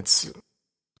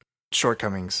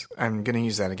shortcomings. I'm going to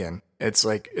use that again. It's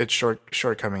like its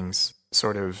shortcomings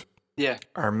sort of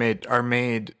are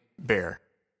made bare.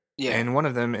 Yeah. And one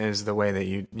of them is the way that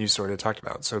you sort of talked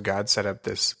about. So God set up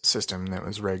this system that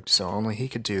was rigged so only he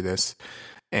could do this,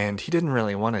 and he didn't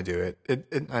really want to do it.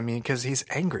 Because he's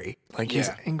angry. He's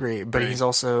angry, but he's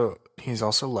also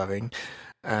loving.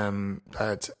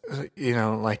 But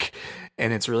and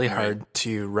it's really hard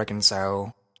to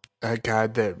reconcile a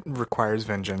God that requires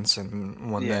vengeance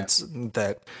and one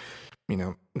that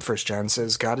First John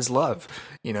says God is love.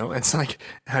 It's like,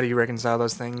 how do you reconcile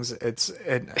those things?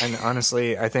 And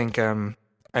honestly, I think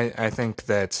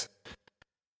that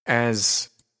as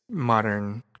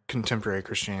modern contemporary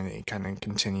Christianity kind of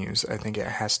continues, I think it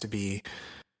has to be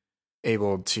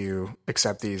able to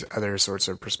accept these other sorts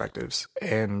of perspectives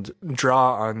and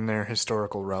draw on their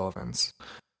historical relevance.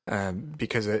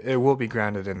 Because it will be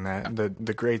grounded in that.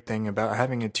 The great thing about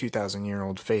having a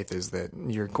 2,000-year-old faith is that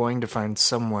you're going to find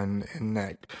someone in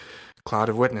that cloud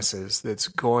of witnesses that's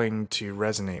going to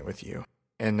resonate with you,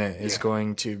 and that is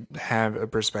going to have a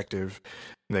perspective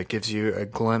that gives you a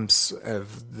glimpse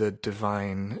of the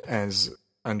divine as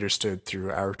understood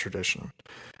through our tradition.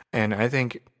 And I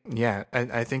think,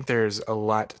 I think there's a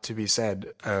lot to be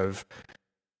said of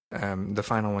the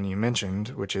final one you mentioned,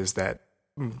 which is that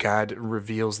God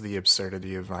reveals the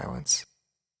absurdity of violence,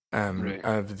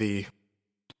 of the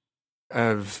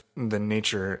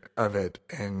nature of it,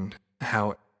 and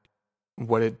how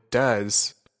what it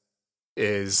does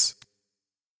is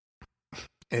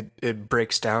it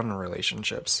breaks down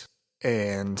relationships,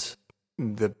 and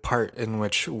the part in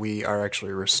which we are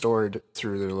actually restored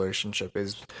through the relationship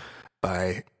is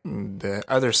by the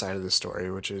other side of the story,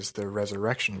 which is the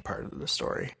resurrection part of the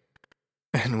story.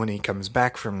 And when he comes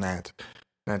back from that,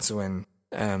 that's when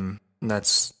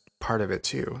that's part of it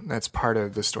too. That's part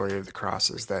of the story of the cross,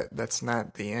 is that's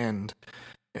not the end,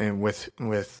 and with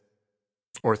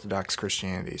Orthodox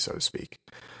Christianity, so to speak.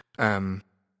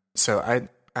 So I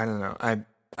don't know.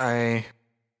 I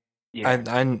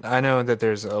know that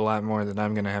there's a lot more that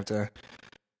I'm gonna have to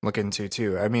look into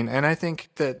too. I mean, and I think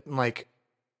that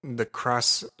the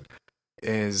cross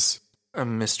is a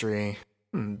mystery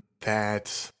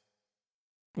that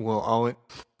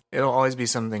it'll always be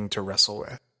something to wrestle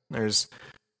with.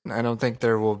 I don't think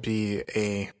there will be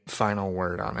a final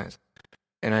word on it,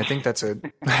 and I think that's a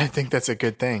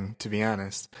good thing, to be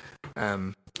honest.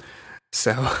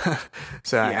 So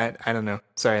I don't know.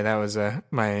 Sorry, that was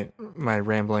my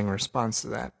rambling response to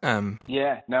that. No.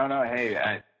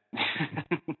 Hey,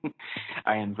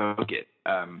 I invoke it.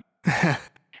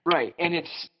 Right, and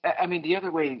it's. I mean,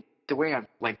 the way I've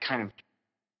kind of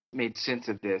made sense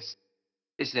of this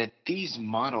is that these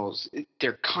models,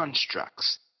 they're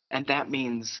constructs, and that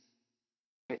means,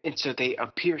 and so they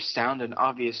appear sound and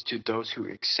obvious to those who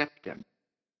accept them.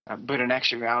 But in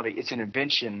actuality, it's an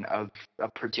invention of a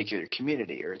particular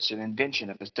community, or it's an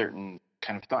invention of a certain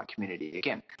kind of thought community.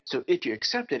 Again, so if you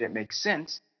accept it, it makes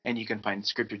sense, and you can find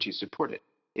scripture to support it.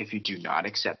 If you do not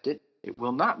accept it, it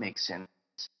will not make sense,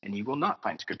 and you will not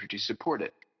find scripture to support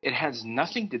it. It has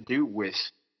nothing to do with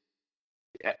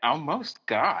almost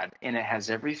God, and it has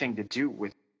everything to do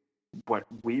with what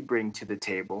we bring to the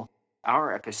table,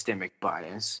 our epistemic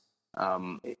bias,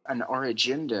 and our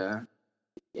agenda,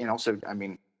 and also, I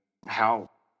mean, how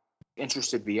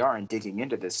interested we are in digging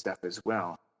into this stuff as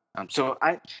well. So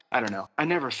I don't know. I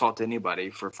never fault anybody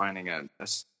for finding a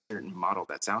certain model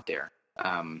that's out there.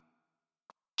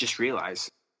 Just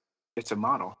realize it's a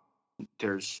model.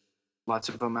 There's lots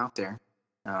of them out there,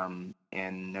 and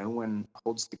no one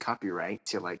holds the copyright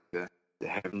to like the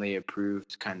heavenly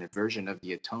approved kind of version of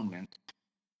the atonement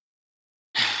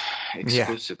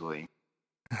exclusively.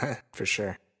 Yeah. For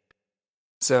sure.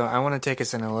 So I want to take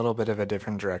us in a little bit of a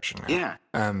different direction now.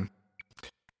 Yeah.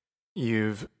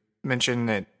 You've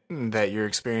mentioned that your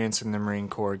experience in the Marine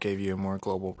Corps gave you a more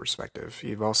global perspective.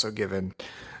 You've also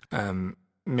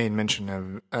made mention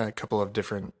of a couple of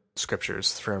different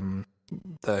scriptures from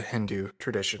the Hindu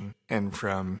tradition and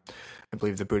from, I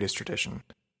believe, the Buddhist tradition.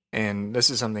 And this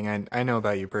is something I know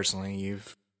about you personally.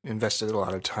 You've invested a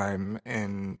lot of time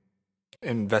in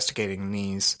investigating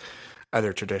these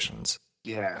other traditions.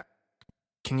 Yeah.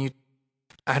 Can you?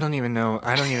 I don't even know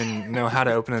how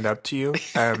to open it up to you,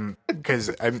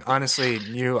 because honestly,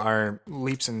 you are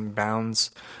leaps and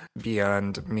bounds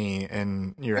beyond me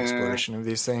in your exploration of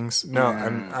these things. No,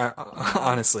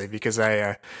 honestly, because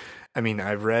I mean,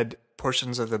 I've read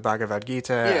portions of the Bhagavad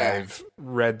Gita. Yeah. I've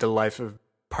read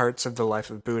parts of the life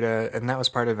of Buddha, and that was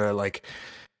part of a like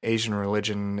Asian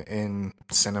religion in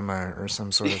cinema or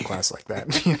some sort of class like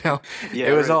that. You know, Yeah,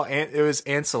 it was right. it was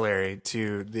ancillary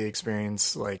to the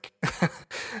experience. Like,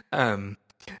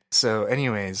 so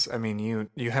anyways, I mean,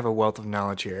 you have a wealth of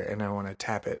knowledge here and I want to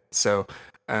tap it. So,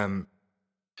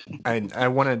 I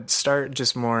want to start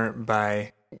just more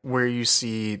by where you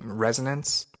see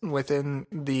resonance within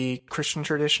the Christian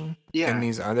tradition Yeah. in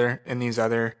these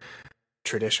other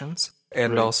traditions.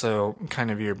 And Right. also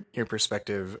kind of your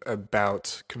perspective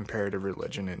about comparative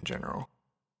religion in general.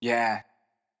 Yeah.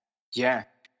 Yeah.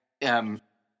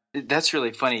 That's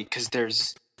really funny because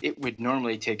it would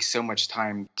normally take so much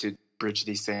time to bridge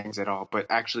these things at all. But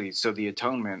actually, so the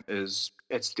atonement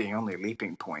it's the only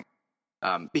leaping point.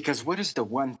 Because what is the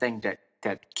one thing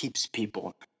that keeps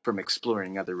people from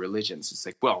exploring other religions? It's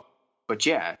like, well, but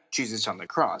yeah, Jesus on the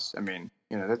cross. I mean,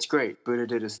 that's great. Buddha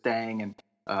did his thing, and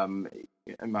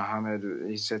Muhammad,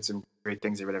 he said some great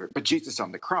things or whatever. But Jesus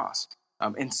on the cross.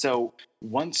 And so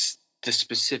once the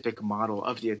specific model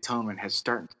of the atonement has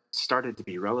started to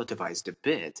be relativized a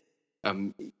bit,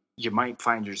 you might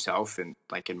find yourself, and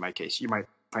like in my case, you might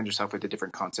find yourself with a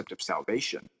different concept of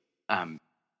salvation. And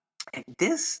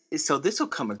this will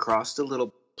come across a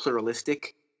little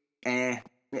pluralistic. I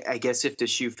guess if the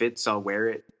shoe fits, I'll wear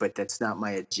it, but that's not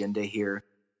my agenda here.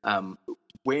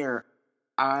 Where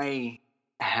I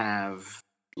have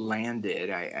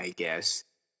landed, I guess,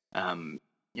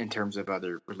 in terms of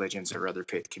other religions or other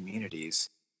faith communities,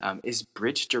 is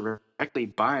bridged directly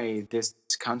by this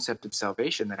concept of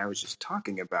salvation that I was just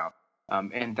talking about.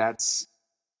 And that's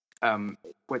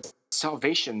what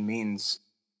salvation means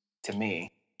to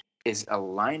me is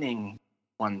aligning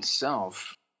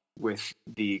oneself with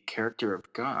the character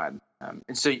of God.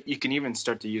 And so you can even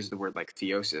start to use the word like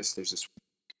theosis. There's this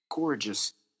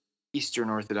gorgeous Eastern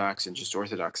Orthodox and just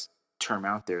Orthodox term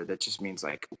out there that just means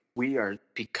like we are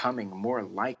becoming more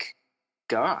like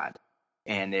God.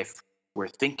 And if we're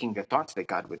thinking the thoughts that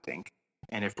God would think,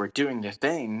 and if we're doing the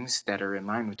things that are in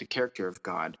line with the character of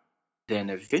God, then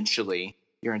eventually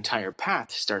your entire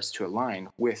path starts to align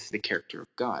with the character of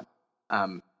God.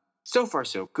 So far,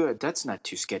 so good. That's not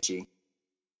too sketchy.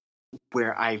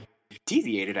 Where I've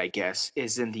deviated, I guess,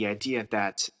 is in the idea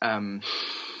that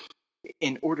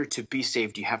in order to be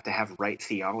saved, you have to have right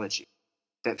theology.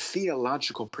 That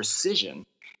theological precision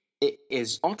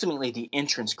is ultimately the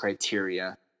entrance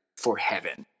criteria for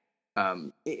heaven.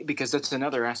 Because that's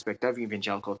another aspect of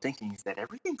evangelical thinking, is that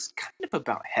everything's kind of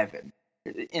about heaven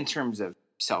in terms of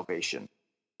salvation.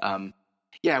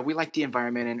 Yeah, we like the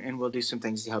environment and we'll do some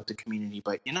things to help the community.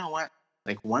 But you know what?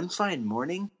 Like one fine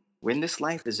morning, when this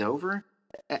life is over,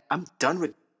 I'm done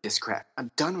with this crap. I'm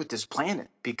done with this planet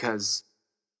because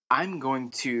I'm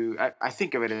going to, I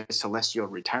think of it as celestial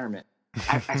retirement.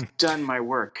 I've done my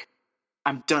work.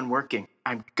 I'm done working.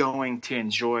 I'm going to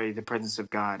enjoy the presence of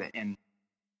God. And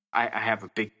I have a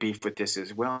big beef with this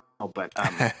as well. But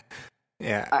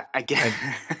yeah, I get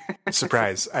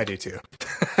surprise. I do too.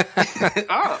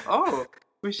 oh,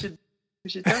 we should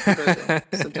talk about that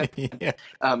sometime. Yeah.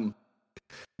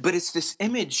 But it's this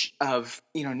image of,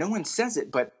 no one says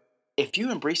it, but if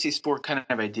you embrace these four kind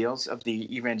of ideals of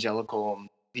the evangelical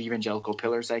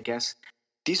pillars, I guess,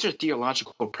 these are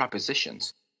theological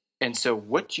propositions. And so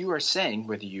what you are saying,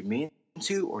 whether you mean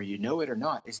to, or you know it or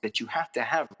not, is that you have to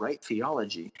have right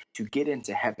theology to get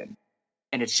into heaven.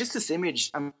 And it's just this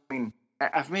image. I mean,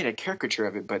 I've made a caricature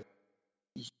of it, but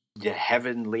the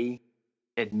heavenly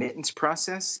admittance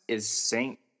process is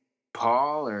Saint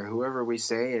Paul, or whoever we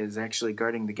say is actually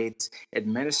guarding the gates,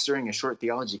 administering a short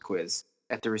theology quiz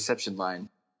at the reception line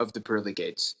of the pearly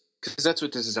gates, because that's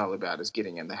what this is all about, is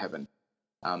getting into heaven.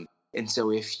 And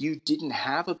so if you didn't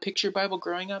have a picture Bible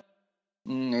growing up,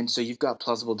 and so you've got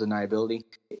plausible deniability,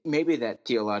 maybe that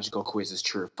theological quiz is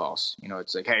true or false. You know,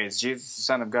 it's like, hey, is Jesus the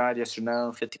Son of God? Yes or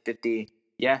no? 50-50.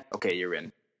 Yeah? Okay, you're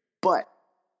in. But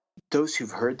those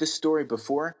who've heard this story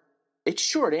before, it's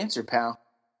short answer, pal.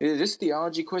 This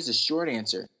theology quiz is short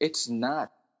answer. It's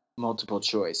not multiple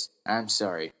choice. I'm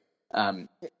sorry.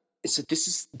 So this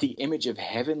is the image of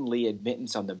heavenly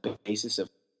admittance on the basis of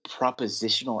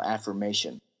propositional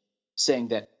affirmation, saying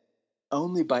that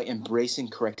only by embracing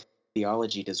correct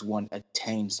theology does one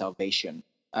attain salvation.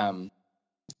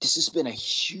 This has been a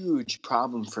huge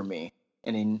problem for me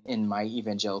and in my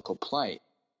evangelical plight,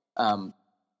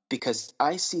 because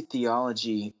I see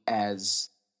theology as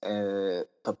the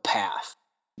path,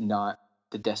 not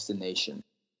the destination.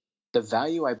 The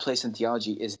value I place in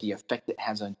theology is the effect it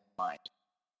has on your mind.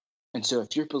 And so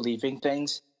if you're believing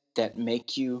things that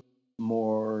make you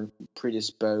more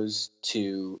predisposed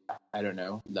to, I don't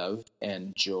know, love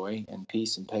and joy and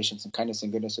peace and patience and kindness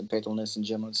and goodness and faithfulness and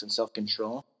gentleness and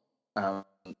self-control,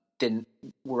 then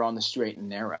we're on the straight and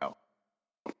narrow.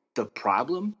 The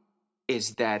problem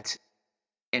is that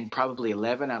in probably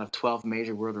 11 out of 12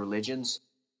 major world religions,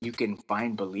 you can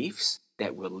find beliefs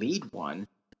that will lead one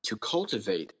to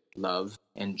cultivate love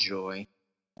and joy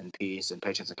and peace and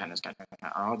patience and kindness,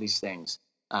 all these things.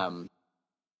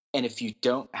 And if you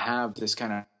don't have this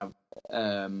kind of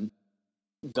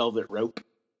velvet rope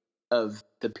of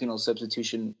the penal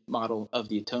substitution model of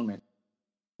the atonement,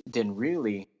 then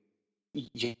really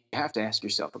you have to ask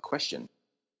yourself a question.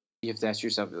 You have to ask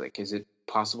yourself, like, is it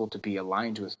possible to be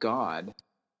aligned with God?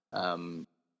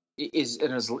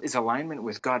 Is alignment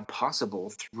with God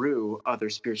possible through other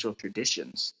spiritual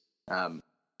traditions?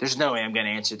 There's no way I'm going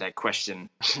to answer that question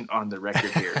on the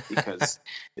record here, because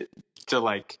to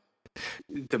like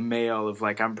the mail of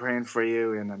like, I'm praying for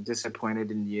you and I'm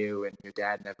disappointed in you and your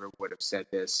dad never would have said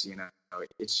this, you know,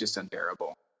 it's just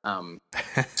unbearable.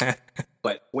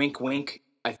 But wink, wink,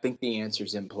 I think the answer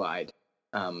is implied.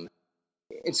 And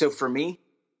so for me,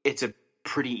 it's a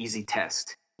pretty easy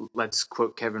test. Let's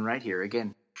quote Kevin right here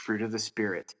again, fruit of the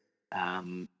Spirit.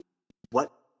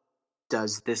 What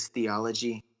does this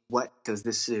theology, what does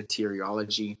this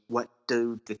soteriology, what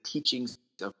do the teachings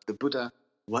of the Buddha,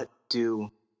 what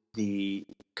do the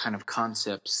kind of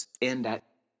concepts in that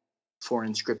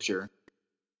foreign scripture,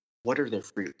 what are their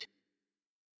fruit?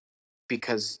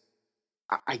 Because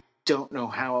I don't know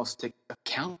how else to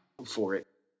account for it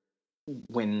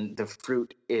when the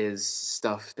fruit is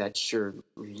stuff that sure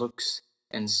looks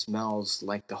and smells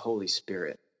like the Holy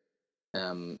Spirit.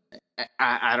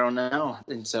 I don't know.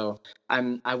 And so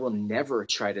I will never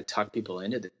try to talk people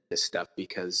into this stuff,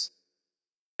 because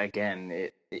again,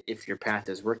 if your path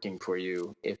is working for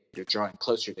you, if you're drawing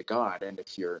closer to God, and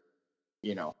if you're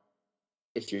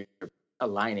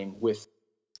aligning with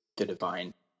the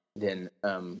divine, then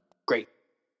great.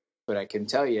 But I can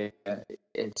tell you,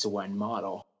 it's one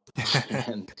model.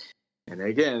 and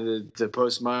again, the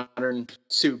postmodern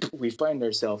soup we find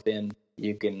ourselves in,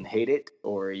 you can hate it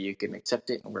or you can accept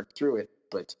it and work through it.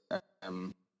 But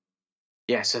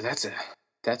yeah, so that's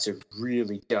a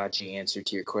really dodgy answer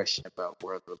to your question about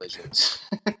world religions.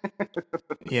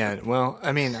 Yeah, well,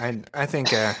 I mean, I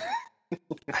think, yeah,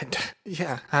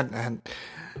 how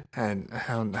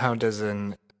does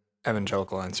an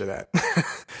evangelical answer that?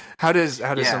 How does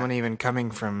someone even coming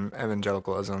from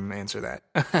evangelicalism answer that?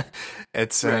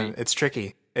 It's Right. It's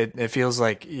tricky. It feels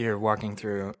like you're walking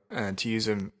through, to use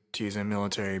a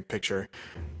military picture,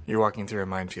 you're walking through a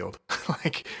minefield.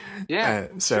 Like, Yeah,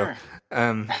 so,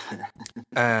 sure.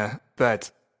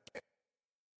 But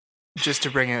just to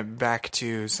bring it back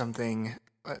to something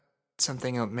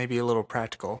maybe a little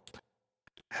practical,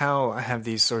 how have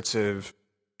these sorts of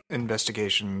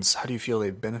investigations, how do you feel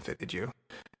they've benefited you?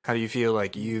 How do you feel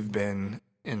like you've been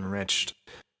enriched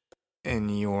in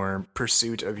your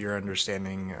pursuit of your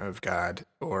understanding of God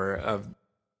or of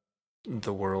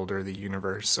the world or the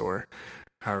universe, or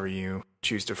however you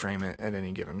choose to frame it at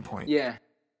any given point? Yeah.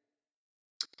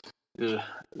 Ugh,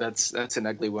 that's an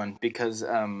ugly one, because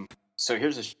so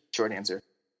here's a short answer.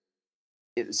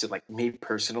 So like me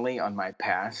personally on my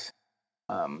path,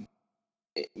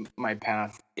 my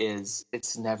path is,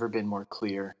 it's never been more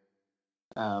clear.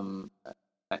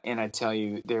 And I tell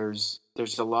you, there's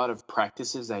a lot of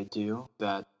practices I do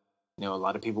that a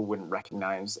lot of people wouldn't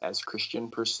recognize as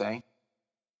Christian per se.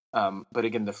 But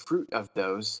again, the fruit of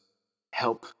those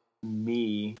help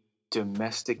me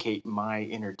domesticate my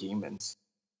inner demons,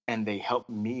 and they help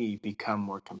me become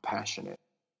more compassionate.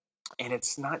 And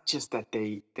it's not just that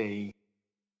they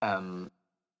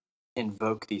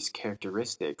invoke these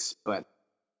characteristics, but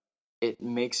it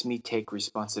makes me take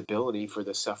responsibility for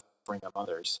the suffering of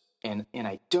others. And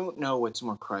I don't know what's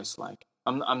more Christ-like.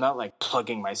 I'm not like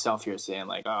plugging myself here saying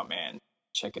like, oh man,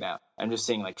 check it out. I'm just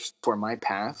saying like for my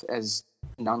path, as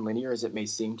nonlinear as it may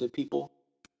seem to people,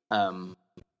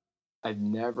 I've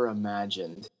never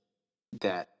imagined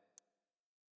that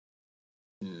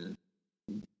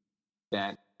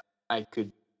that I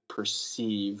could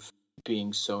perceive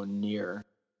being so near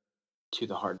to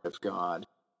the heart of God.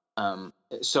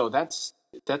 So that's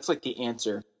like the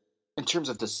answer. In terms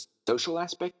of the social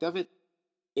aspect of it,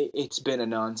 it's been a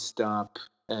nonstop.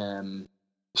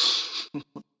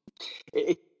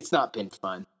 It's not been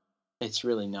fun. It's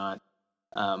really not.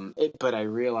 But I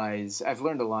realize I've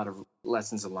learned a lot of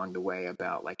lessons along the way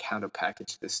about like how to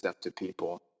package this stuff to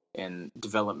people, and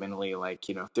developmentally, like,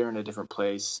 if they're in a different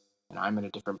place and I'm in a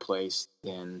different place,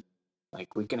 then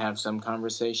like we can have some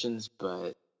conversations,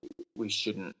 but we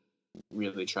shouldn't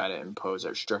really try to impose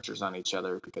our structures on each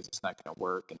other, because it's not going to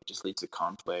work and it just leads to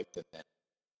conflict. And then,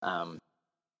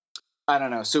 I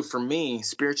don't know. So for me,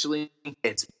 spiritually,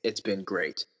 it's been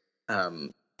great.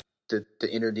 The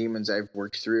inner demons I've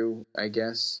worked through, I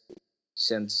guess,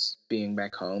 since being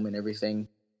back home and everything,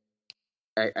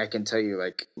 I can tell you,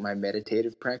 like, my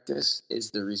meditative practice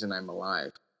is the reason I'm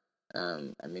alive.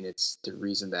 I mean, it's the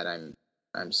reason that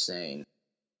I'm sane.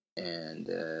 And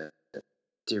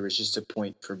there was just a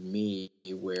point for me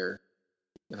where,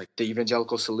 like, the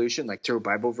evangelical solution, like throw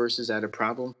Bible verses at a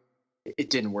problem, it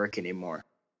didn't work anymore.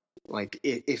 Like,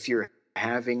 if you're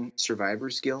having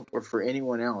survivor's guilt, or for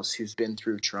anyone else who's been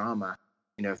through trauma,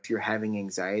 if you're having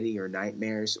anxiety or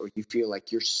nightmares, or you feel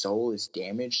like your soul is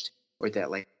damaged, or that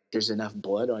like there's enough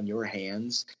blood on your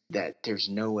hands that there's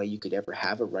no way you could ever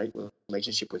have a right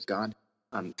relationship with God,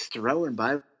 throwing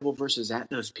Bible verses at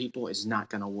those people is not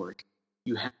going to work.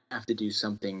 You have to do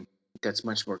something that's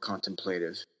much more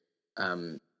contemplative.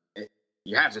 You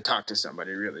have to talk to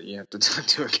somebody, really. You have to talk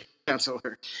to a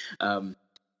counselor.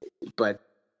 But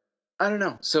I don't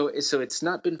know. So it's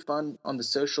not been fun on the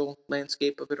social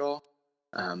landscape of it all,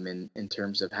 in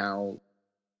terms of how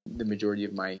the majority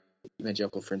of my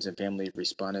evangelical friends and family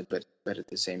responded. But at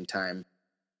the same time,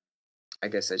 I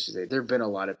guess I should say there have been a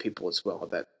lot of people as well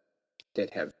that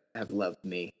have loved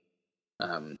me,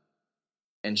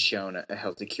 and shown a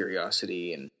healthy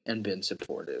curiosity and been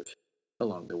supportive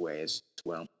along the way as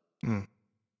well.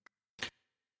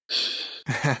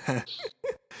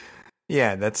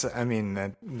 Yeah, that's I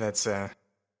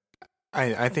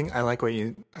think I like what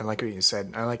you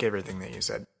said. I like everything that you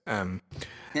said.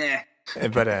 Yeah.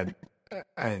 But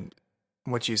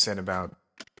what you said about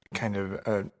kind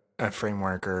of a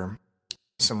framework, or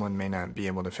someone may not be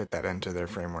able to fit that into their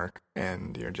framework,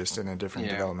 and you're just in a different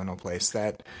developmental place.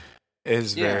 That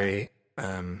is very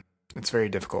it's very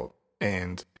difficult,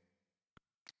 and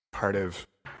part of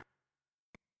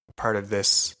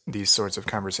these sorts of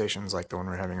conversations like the one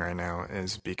we're having right now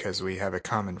is because we have a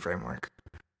common framework.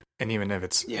 And even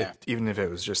if even if it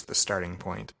was just the starting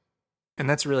point, and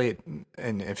that's really,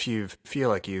 and if you feel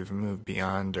like you've moved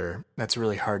beyond, or that's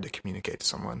really hard to communicate to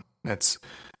someone. That's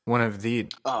one of the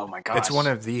oh my gosh, it's one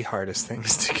of the hardest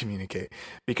things to communicate,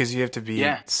 because you have to be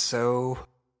so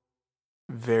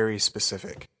very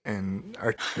specific and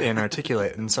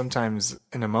articulate, and sometimes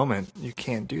in a moment you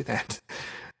can't do that.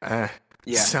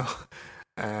 So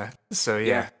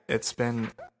it's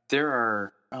been. There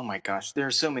are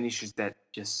so many issues that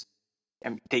just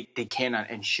they cannot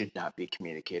and should not be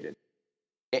communicated,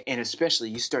 and especially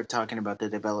you start talking about the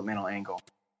developmental angle.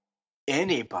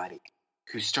 Anybody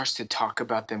who starts to talk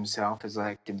about themselves as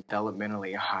like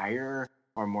developmentally higher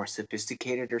or more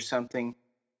sophisticated or something,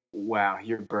 wow,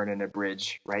 you're burning a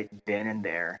bridge right then and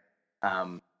there.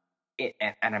 And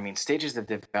I mean, stages of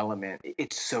development,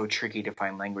 it's so tricky to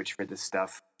find language for this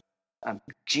stuff.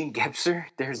 Gene Gebser,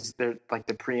 they're like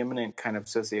the preeminent kind of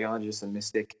sociologist and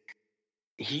mystic.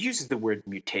 He uses the word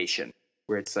mutation,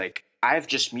 where it's like, I've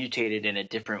just mutated in a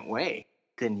different way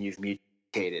than you've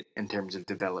mutated in terms of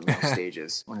developmental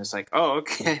stages. When it's like, oh,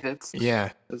 okay, that's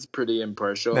pretty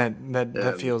impartial.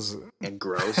 That feels and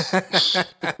gross.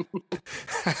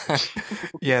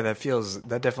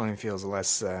 that definitely feels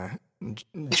less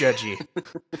judgy.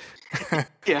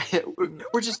 Yeah,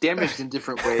 we're just damaged in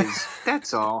different ways.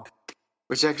 That's all.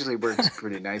 which actually works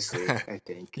pretty nicely, I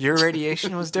think. Your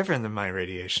radiation was different than my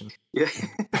radiation. Yeah.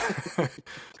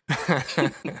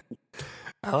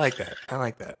 I like that.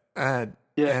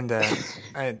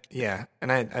 Yeah.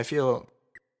 And I feel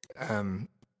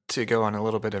to go on a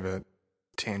little bit of a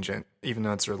tangent, even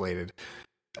though it's related.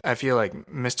 I feel like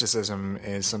mysticism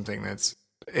is something that's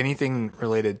anything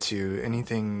related to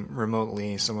anything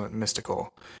remotely somewhat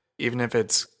mystical, even if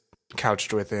it's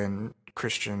couched within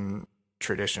Christian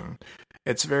tradition.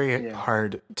 It's very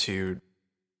hard to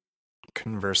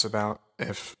converse about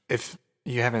if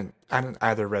you haven't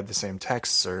either read the same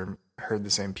texts or heard the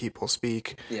same people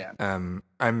speak. Yeah.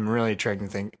 I'm really trying to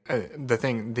think.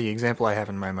 The example I have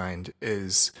in my mind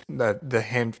is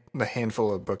the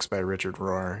handful of books by Richard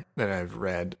Rohr that I've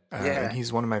read, and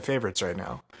he's one of my favorites right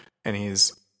now. And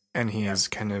he's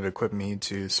kind of equipped me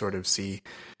to sort of see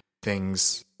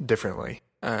things differently,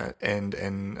 and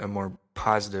in a more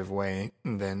positive way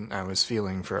than I was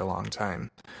feeling for a long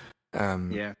time.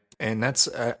 And that's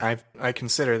I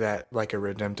consider that like a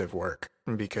redemptive work,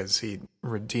 because he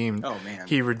redeemed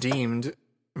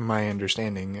my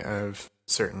understanding of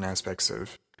certain aspects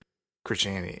of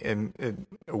Christianity, and it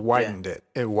widened it.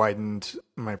 It widened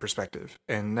my perspective,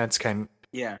 and that's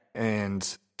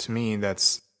and to me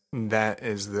that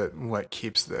is what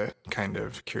keeps the kind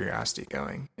of curiosity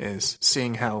going, is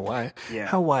seeing how wide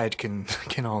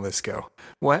can all this go?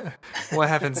 What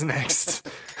happens next?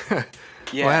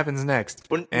 Yeah. What happens next?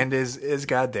 And is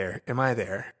God there? Am I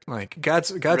there? Like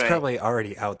God's probably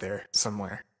already out there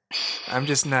somewhere. I'm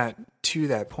just not to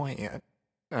that point yet.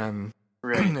 And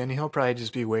he'll probably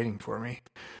just be waiting for me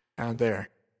out there.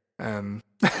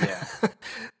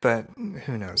 But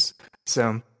who knows?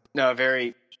 So no,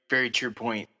 very, very true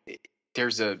point.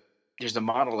 There's a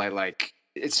model I like.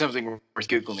 It's something worth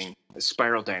Googling,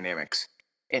 spiral dynamics.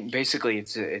 And basically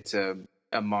it's a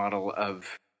model of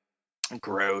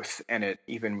growth, and it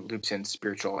even loops in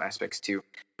spiritual aspects too.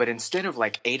 But instead of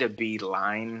like A to B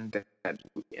line that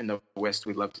in the West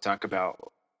we love to talk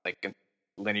about, like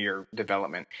linear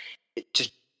development,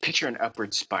 just picture an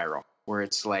upward spiral where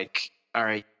it's like, all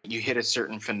right, you hit a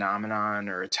certain phenomenon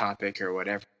or a topic or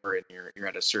whatever, and you're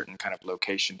at a certain kind of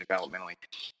location developmentally.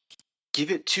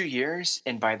 Give it 2 years,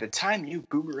 and by the time you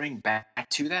boomerang back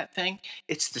to that thing,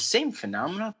 it's the same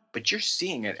phenomena, but you're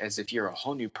seeing it as if you're a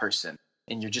whole new person.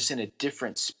 And you're just in a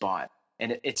different spot,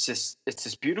 and it's this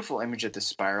beautiful image of the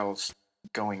spirals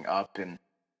going up, and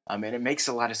it makes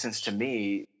a lot of sense to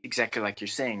me, exactly like you're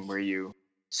saying, where you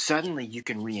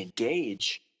can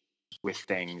re-engage with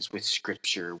things, with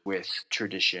scripture, with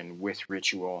tradition, with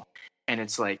ritual, and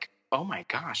it's like, oh my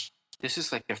gosh, this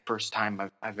is like the first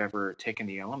time I've ever taken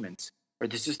the elements, or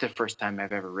this is the first time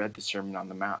I've ever read the Sermon on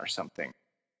the Mount or something.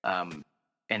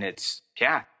 And it's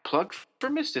plug for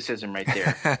mysticism right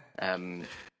there. I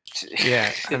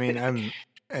mean,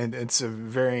 and it's a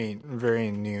very,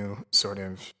 very new sort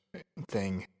of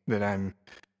thing that I'm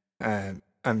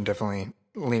definitely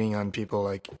leaning on people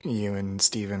like you and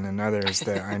Steven and others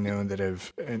that I know that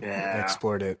have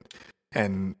explored it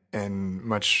and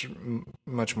much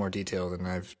more detail than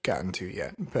I've gotten to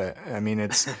yet. But I mean,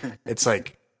 it's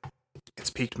like it's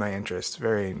piqued my interest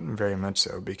very, very much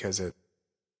so, because it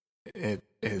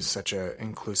is such a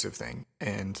inclusive thing,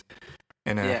 and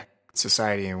in a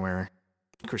society where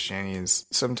Christianity is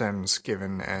sometimes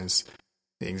given as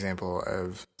the example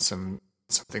of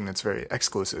something that's very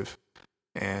exclusive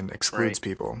and excludes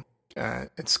people,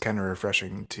 it's kind of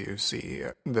refreshing to see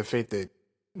the faith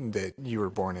that you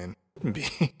were born in be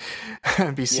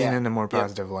seen in a more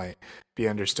positive light, be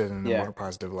understood in a more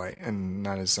positive light, and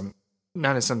not as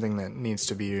something that needs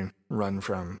to be run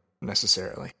from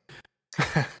necessarily.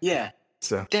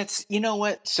 So that's, you know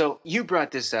what? So you brought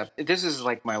this up. This is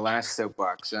like my last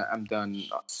soapbox. I'm done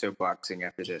soapboxing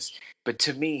after this. But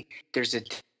to me, there's a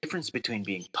difference between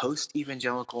being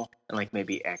post-evangelical and like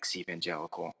maybe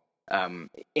ex-evangelical.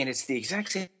 And it's the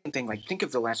exact same thing. Like, think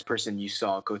of the last person you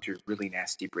saw go through a really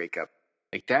nasty breakup.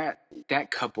 Like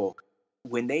that couple,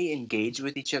 when they engage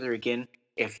with each other again,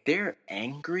 if they're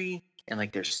angry and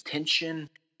like there's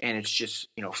tension and it's just,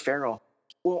 feral,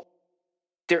 well,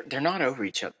 they're not over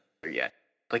each other yet.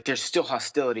 Like, there's still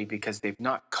hostility because they've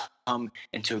not come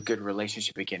into a good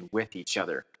relationship again with each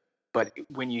other. But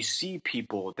when you see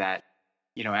people that,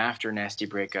 after a nasty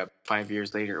breakup 5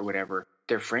 years later or whatever,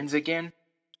 they're friends again,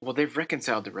 well, they've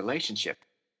reconciled the relationship.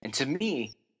 And to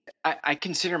me, I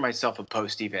consider myself a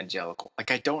post-evangelical. Like,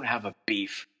 I don't have a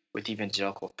beef with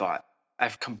evangelical thought.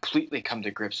 I've completely come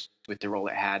to grips with the role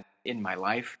it had in my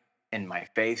life, in my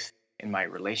faith, in my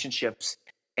relationships.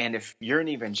 And if you're an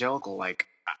evangelical, like,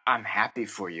 I'm happy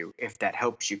for you if that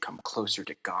helps you come closer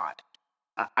to God.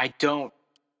 I don't,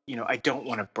 I don't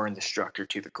want to burn the structure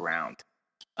to the ground.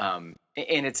 And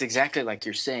it's exactly like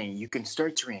you're saying. You can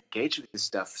start to re-engage with this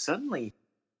stuff suddenly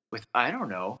with, I don't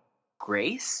know,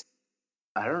 grace.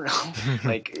 I don't know,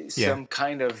 like some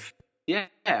kind of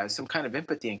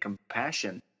empathy and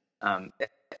compassion.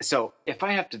 So if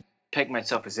I have to peg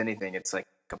myself as anything, it's like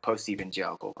a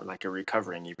post-evangelical or like a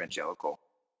recovering evangelical.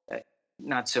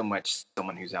 Not so much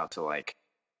someone who's out to like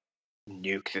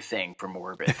nuke the thing from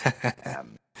orbit.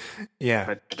 Yeah,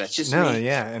 but that's just no, me.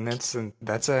 yeah, and that's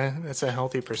a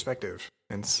healthy perspective.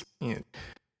 It's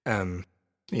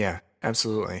yeah,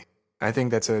 absolutely. I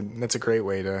think that's a great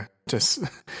way to just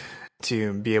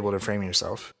to be able to frame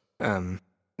yourself. Yeah,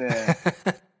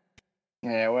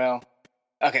 well,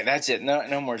 okay, that's it.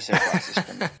 No more soapboxes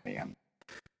from me.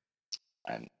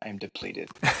 I'm depleted.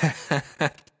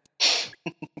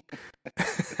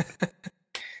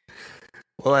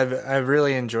 Well, I've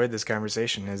really enjoyed this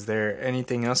conversation. Is there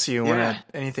anything else you want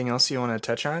to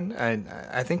touch on?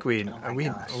 I think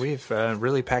we've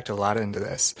really packed a lot into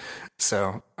this.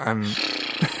 So I'm.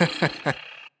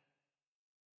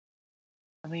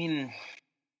 I mean,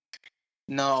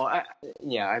 no, I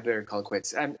better call it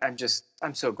quits.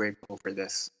 I'm so grateful for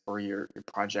this, for your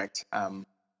project,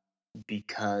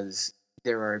 because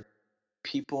there are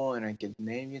people, and I could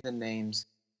name you the names,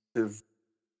 who've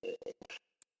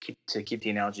keep the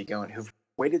analogy going, who've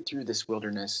waded through this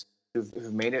wilderness,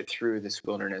 who've made it through this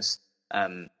wilderness,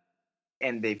 and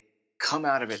they've come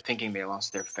out of it thinking they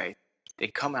lost their faith. They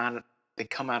come out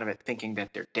of it thinking that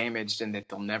they're damaged and that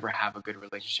they'll never have a good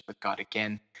relationship with God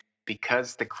again,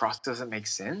 because the cross doesn't make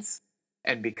sense,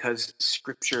 and because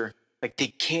Scripture, like, they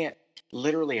can't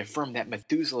literally affirm that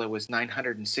Methuselah was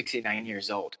 969 years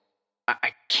old.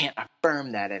 I can't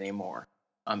affirm that anymore.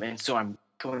 And so I'm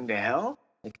going to hell?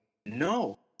 Like,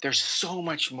 no, there's so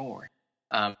much more.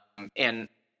 And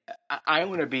I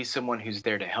want to be someone who's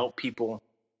there to help people,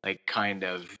 like, kind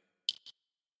of,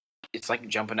 it's like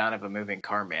jumping out of a moving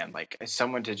car, man. Like,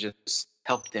 someone to just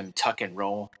help them tuck and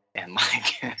roll and,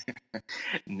 like,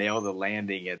 nail the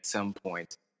landing at some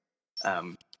point.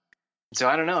 So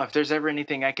I don't know if there's ever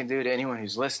anything I can do to anyone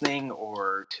who's listening,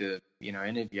 or to,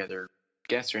 any of the other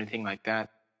guests or anything like that.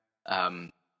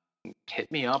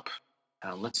 Hit me up.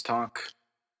 Let's talk.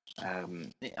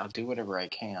 I'll do whatever I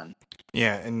can.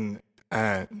 Yeah, and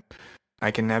I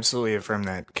can absolutely affirm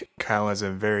that Kyle is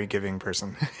a very giving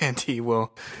person, and he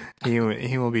will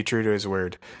be true to his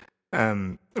word.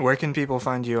 Where can people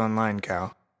find you online,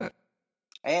 Kyle?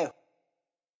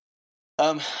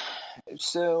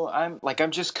 So I'm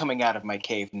just coming out of my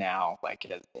cave now,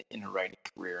 like in a writing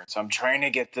career. So I'm trying to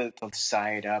get the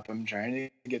site up. I'm trying to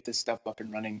get this stuff up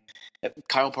and running.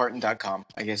 KyleParton.com.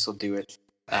 I guess I'll do it.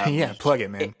 Yeah, plug it,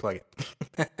 man. Plug it.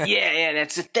 yeah,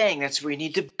 that's the thing. That's where you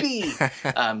need to be.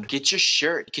 Get your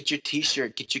shirt, get your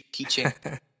T-shirt, get your keychain.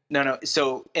 No.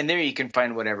 So, and there you can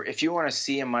find whatever. If you want to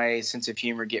see my sense of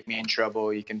humor get me in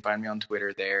trouble, you can find me on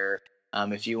Twitter there.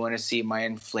 If you want to see my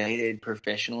inflated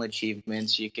professional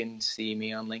achievements, you can see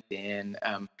me on LinkedIn.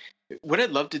 What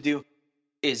I'd love to do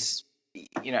is,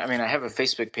 I have a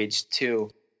Facebook page too.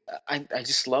 I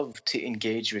just love to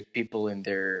engage with people in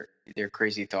their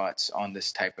crazy thoughts on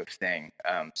this type of thing.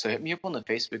 So hit me up on the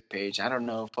Facebook page. I don't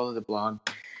know, follow the blog,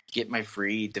 get my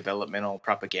free developmental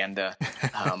propaganda,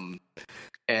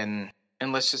 and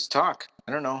let's just talk.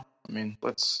 I don't know.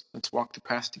 Let's walk the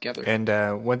path together. And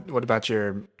what about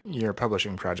your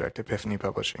publishing project, Epiphany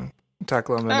Publishing? Talk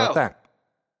a little bit about that.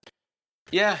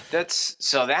 Yeah, that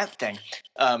thing.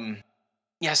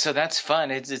 So that's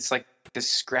fun. It's like this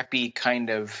scrappy kind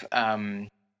of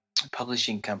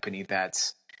publishing company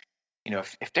that's,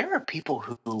 if there are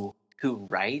people who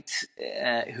write,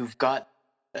 who've got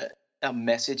a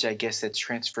message, I guess, that's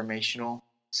transformational,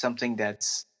 something that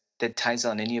ties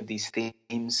on any of these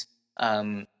themes,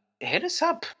 hit us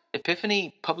up,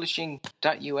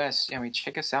 epiphanypublishing.us.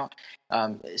 Check us out.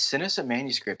 Send us a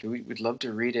manuscript. We'd love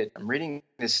to read it. I'm reading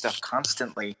this stuff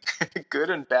constantly,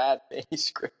 good and bad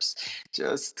manuscripts,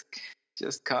 just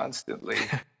constantly.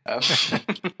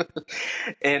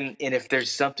 And if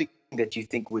there's something that you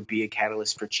think would be a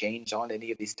catalyst for change on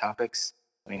any of these topics,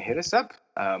 hit us up,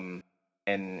 and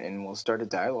we'll start a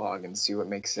dialogue and see what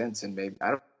makes sense. And maybe,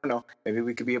 I don't know, maybe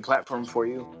we could be a platform for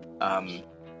you.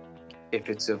 If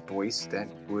it's a voice that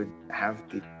would have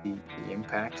the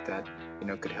impact that,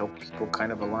 could help people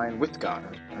kind of align with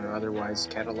God, or otherwise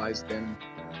catalyze them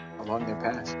along their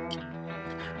path.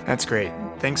 That's great.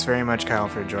 Thanks very much, Kyle,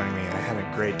 for joining me. I had a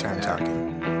great time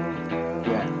talking.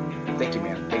 Yeah. Thank you,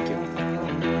 man. Thank you.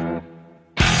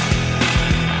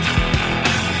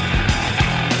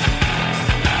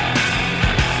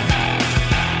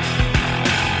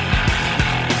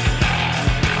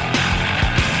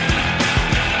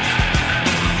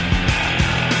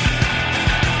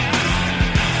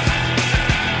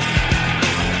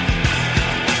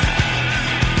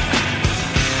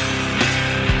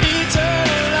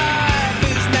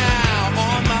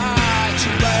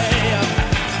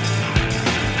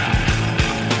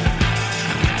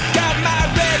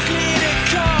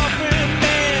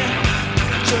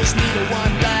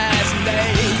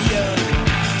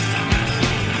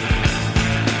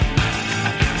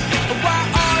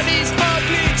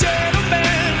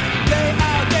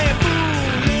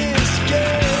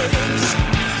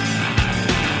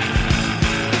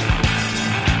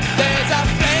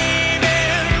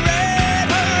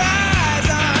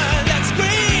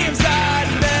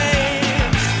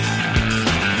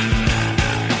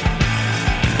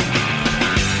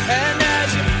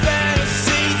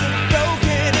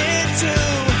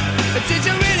 Did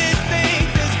you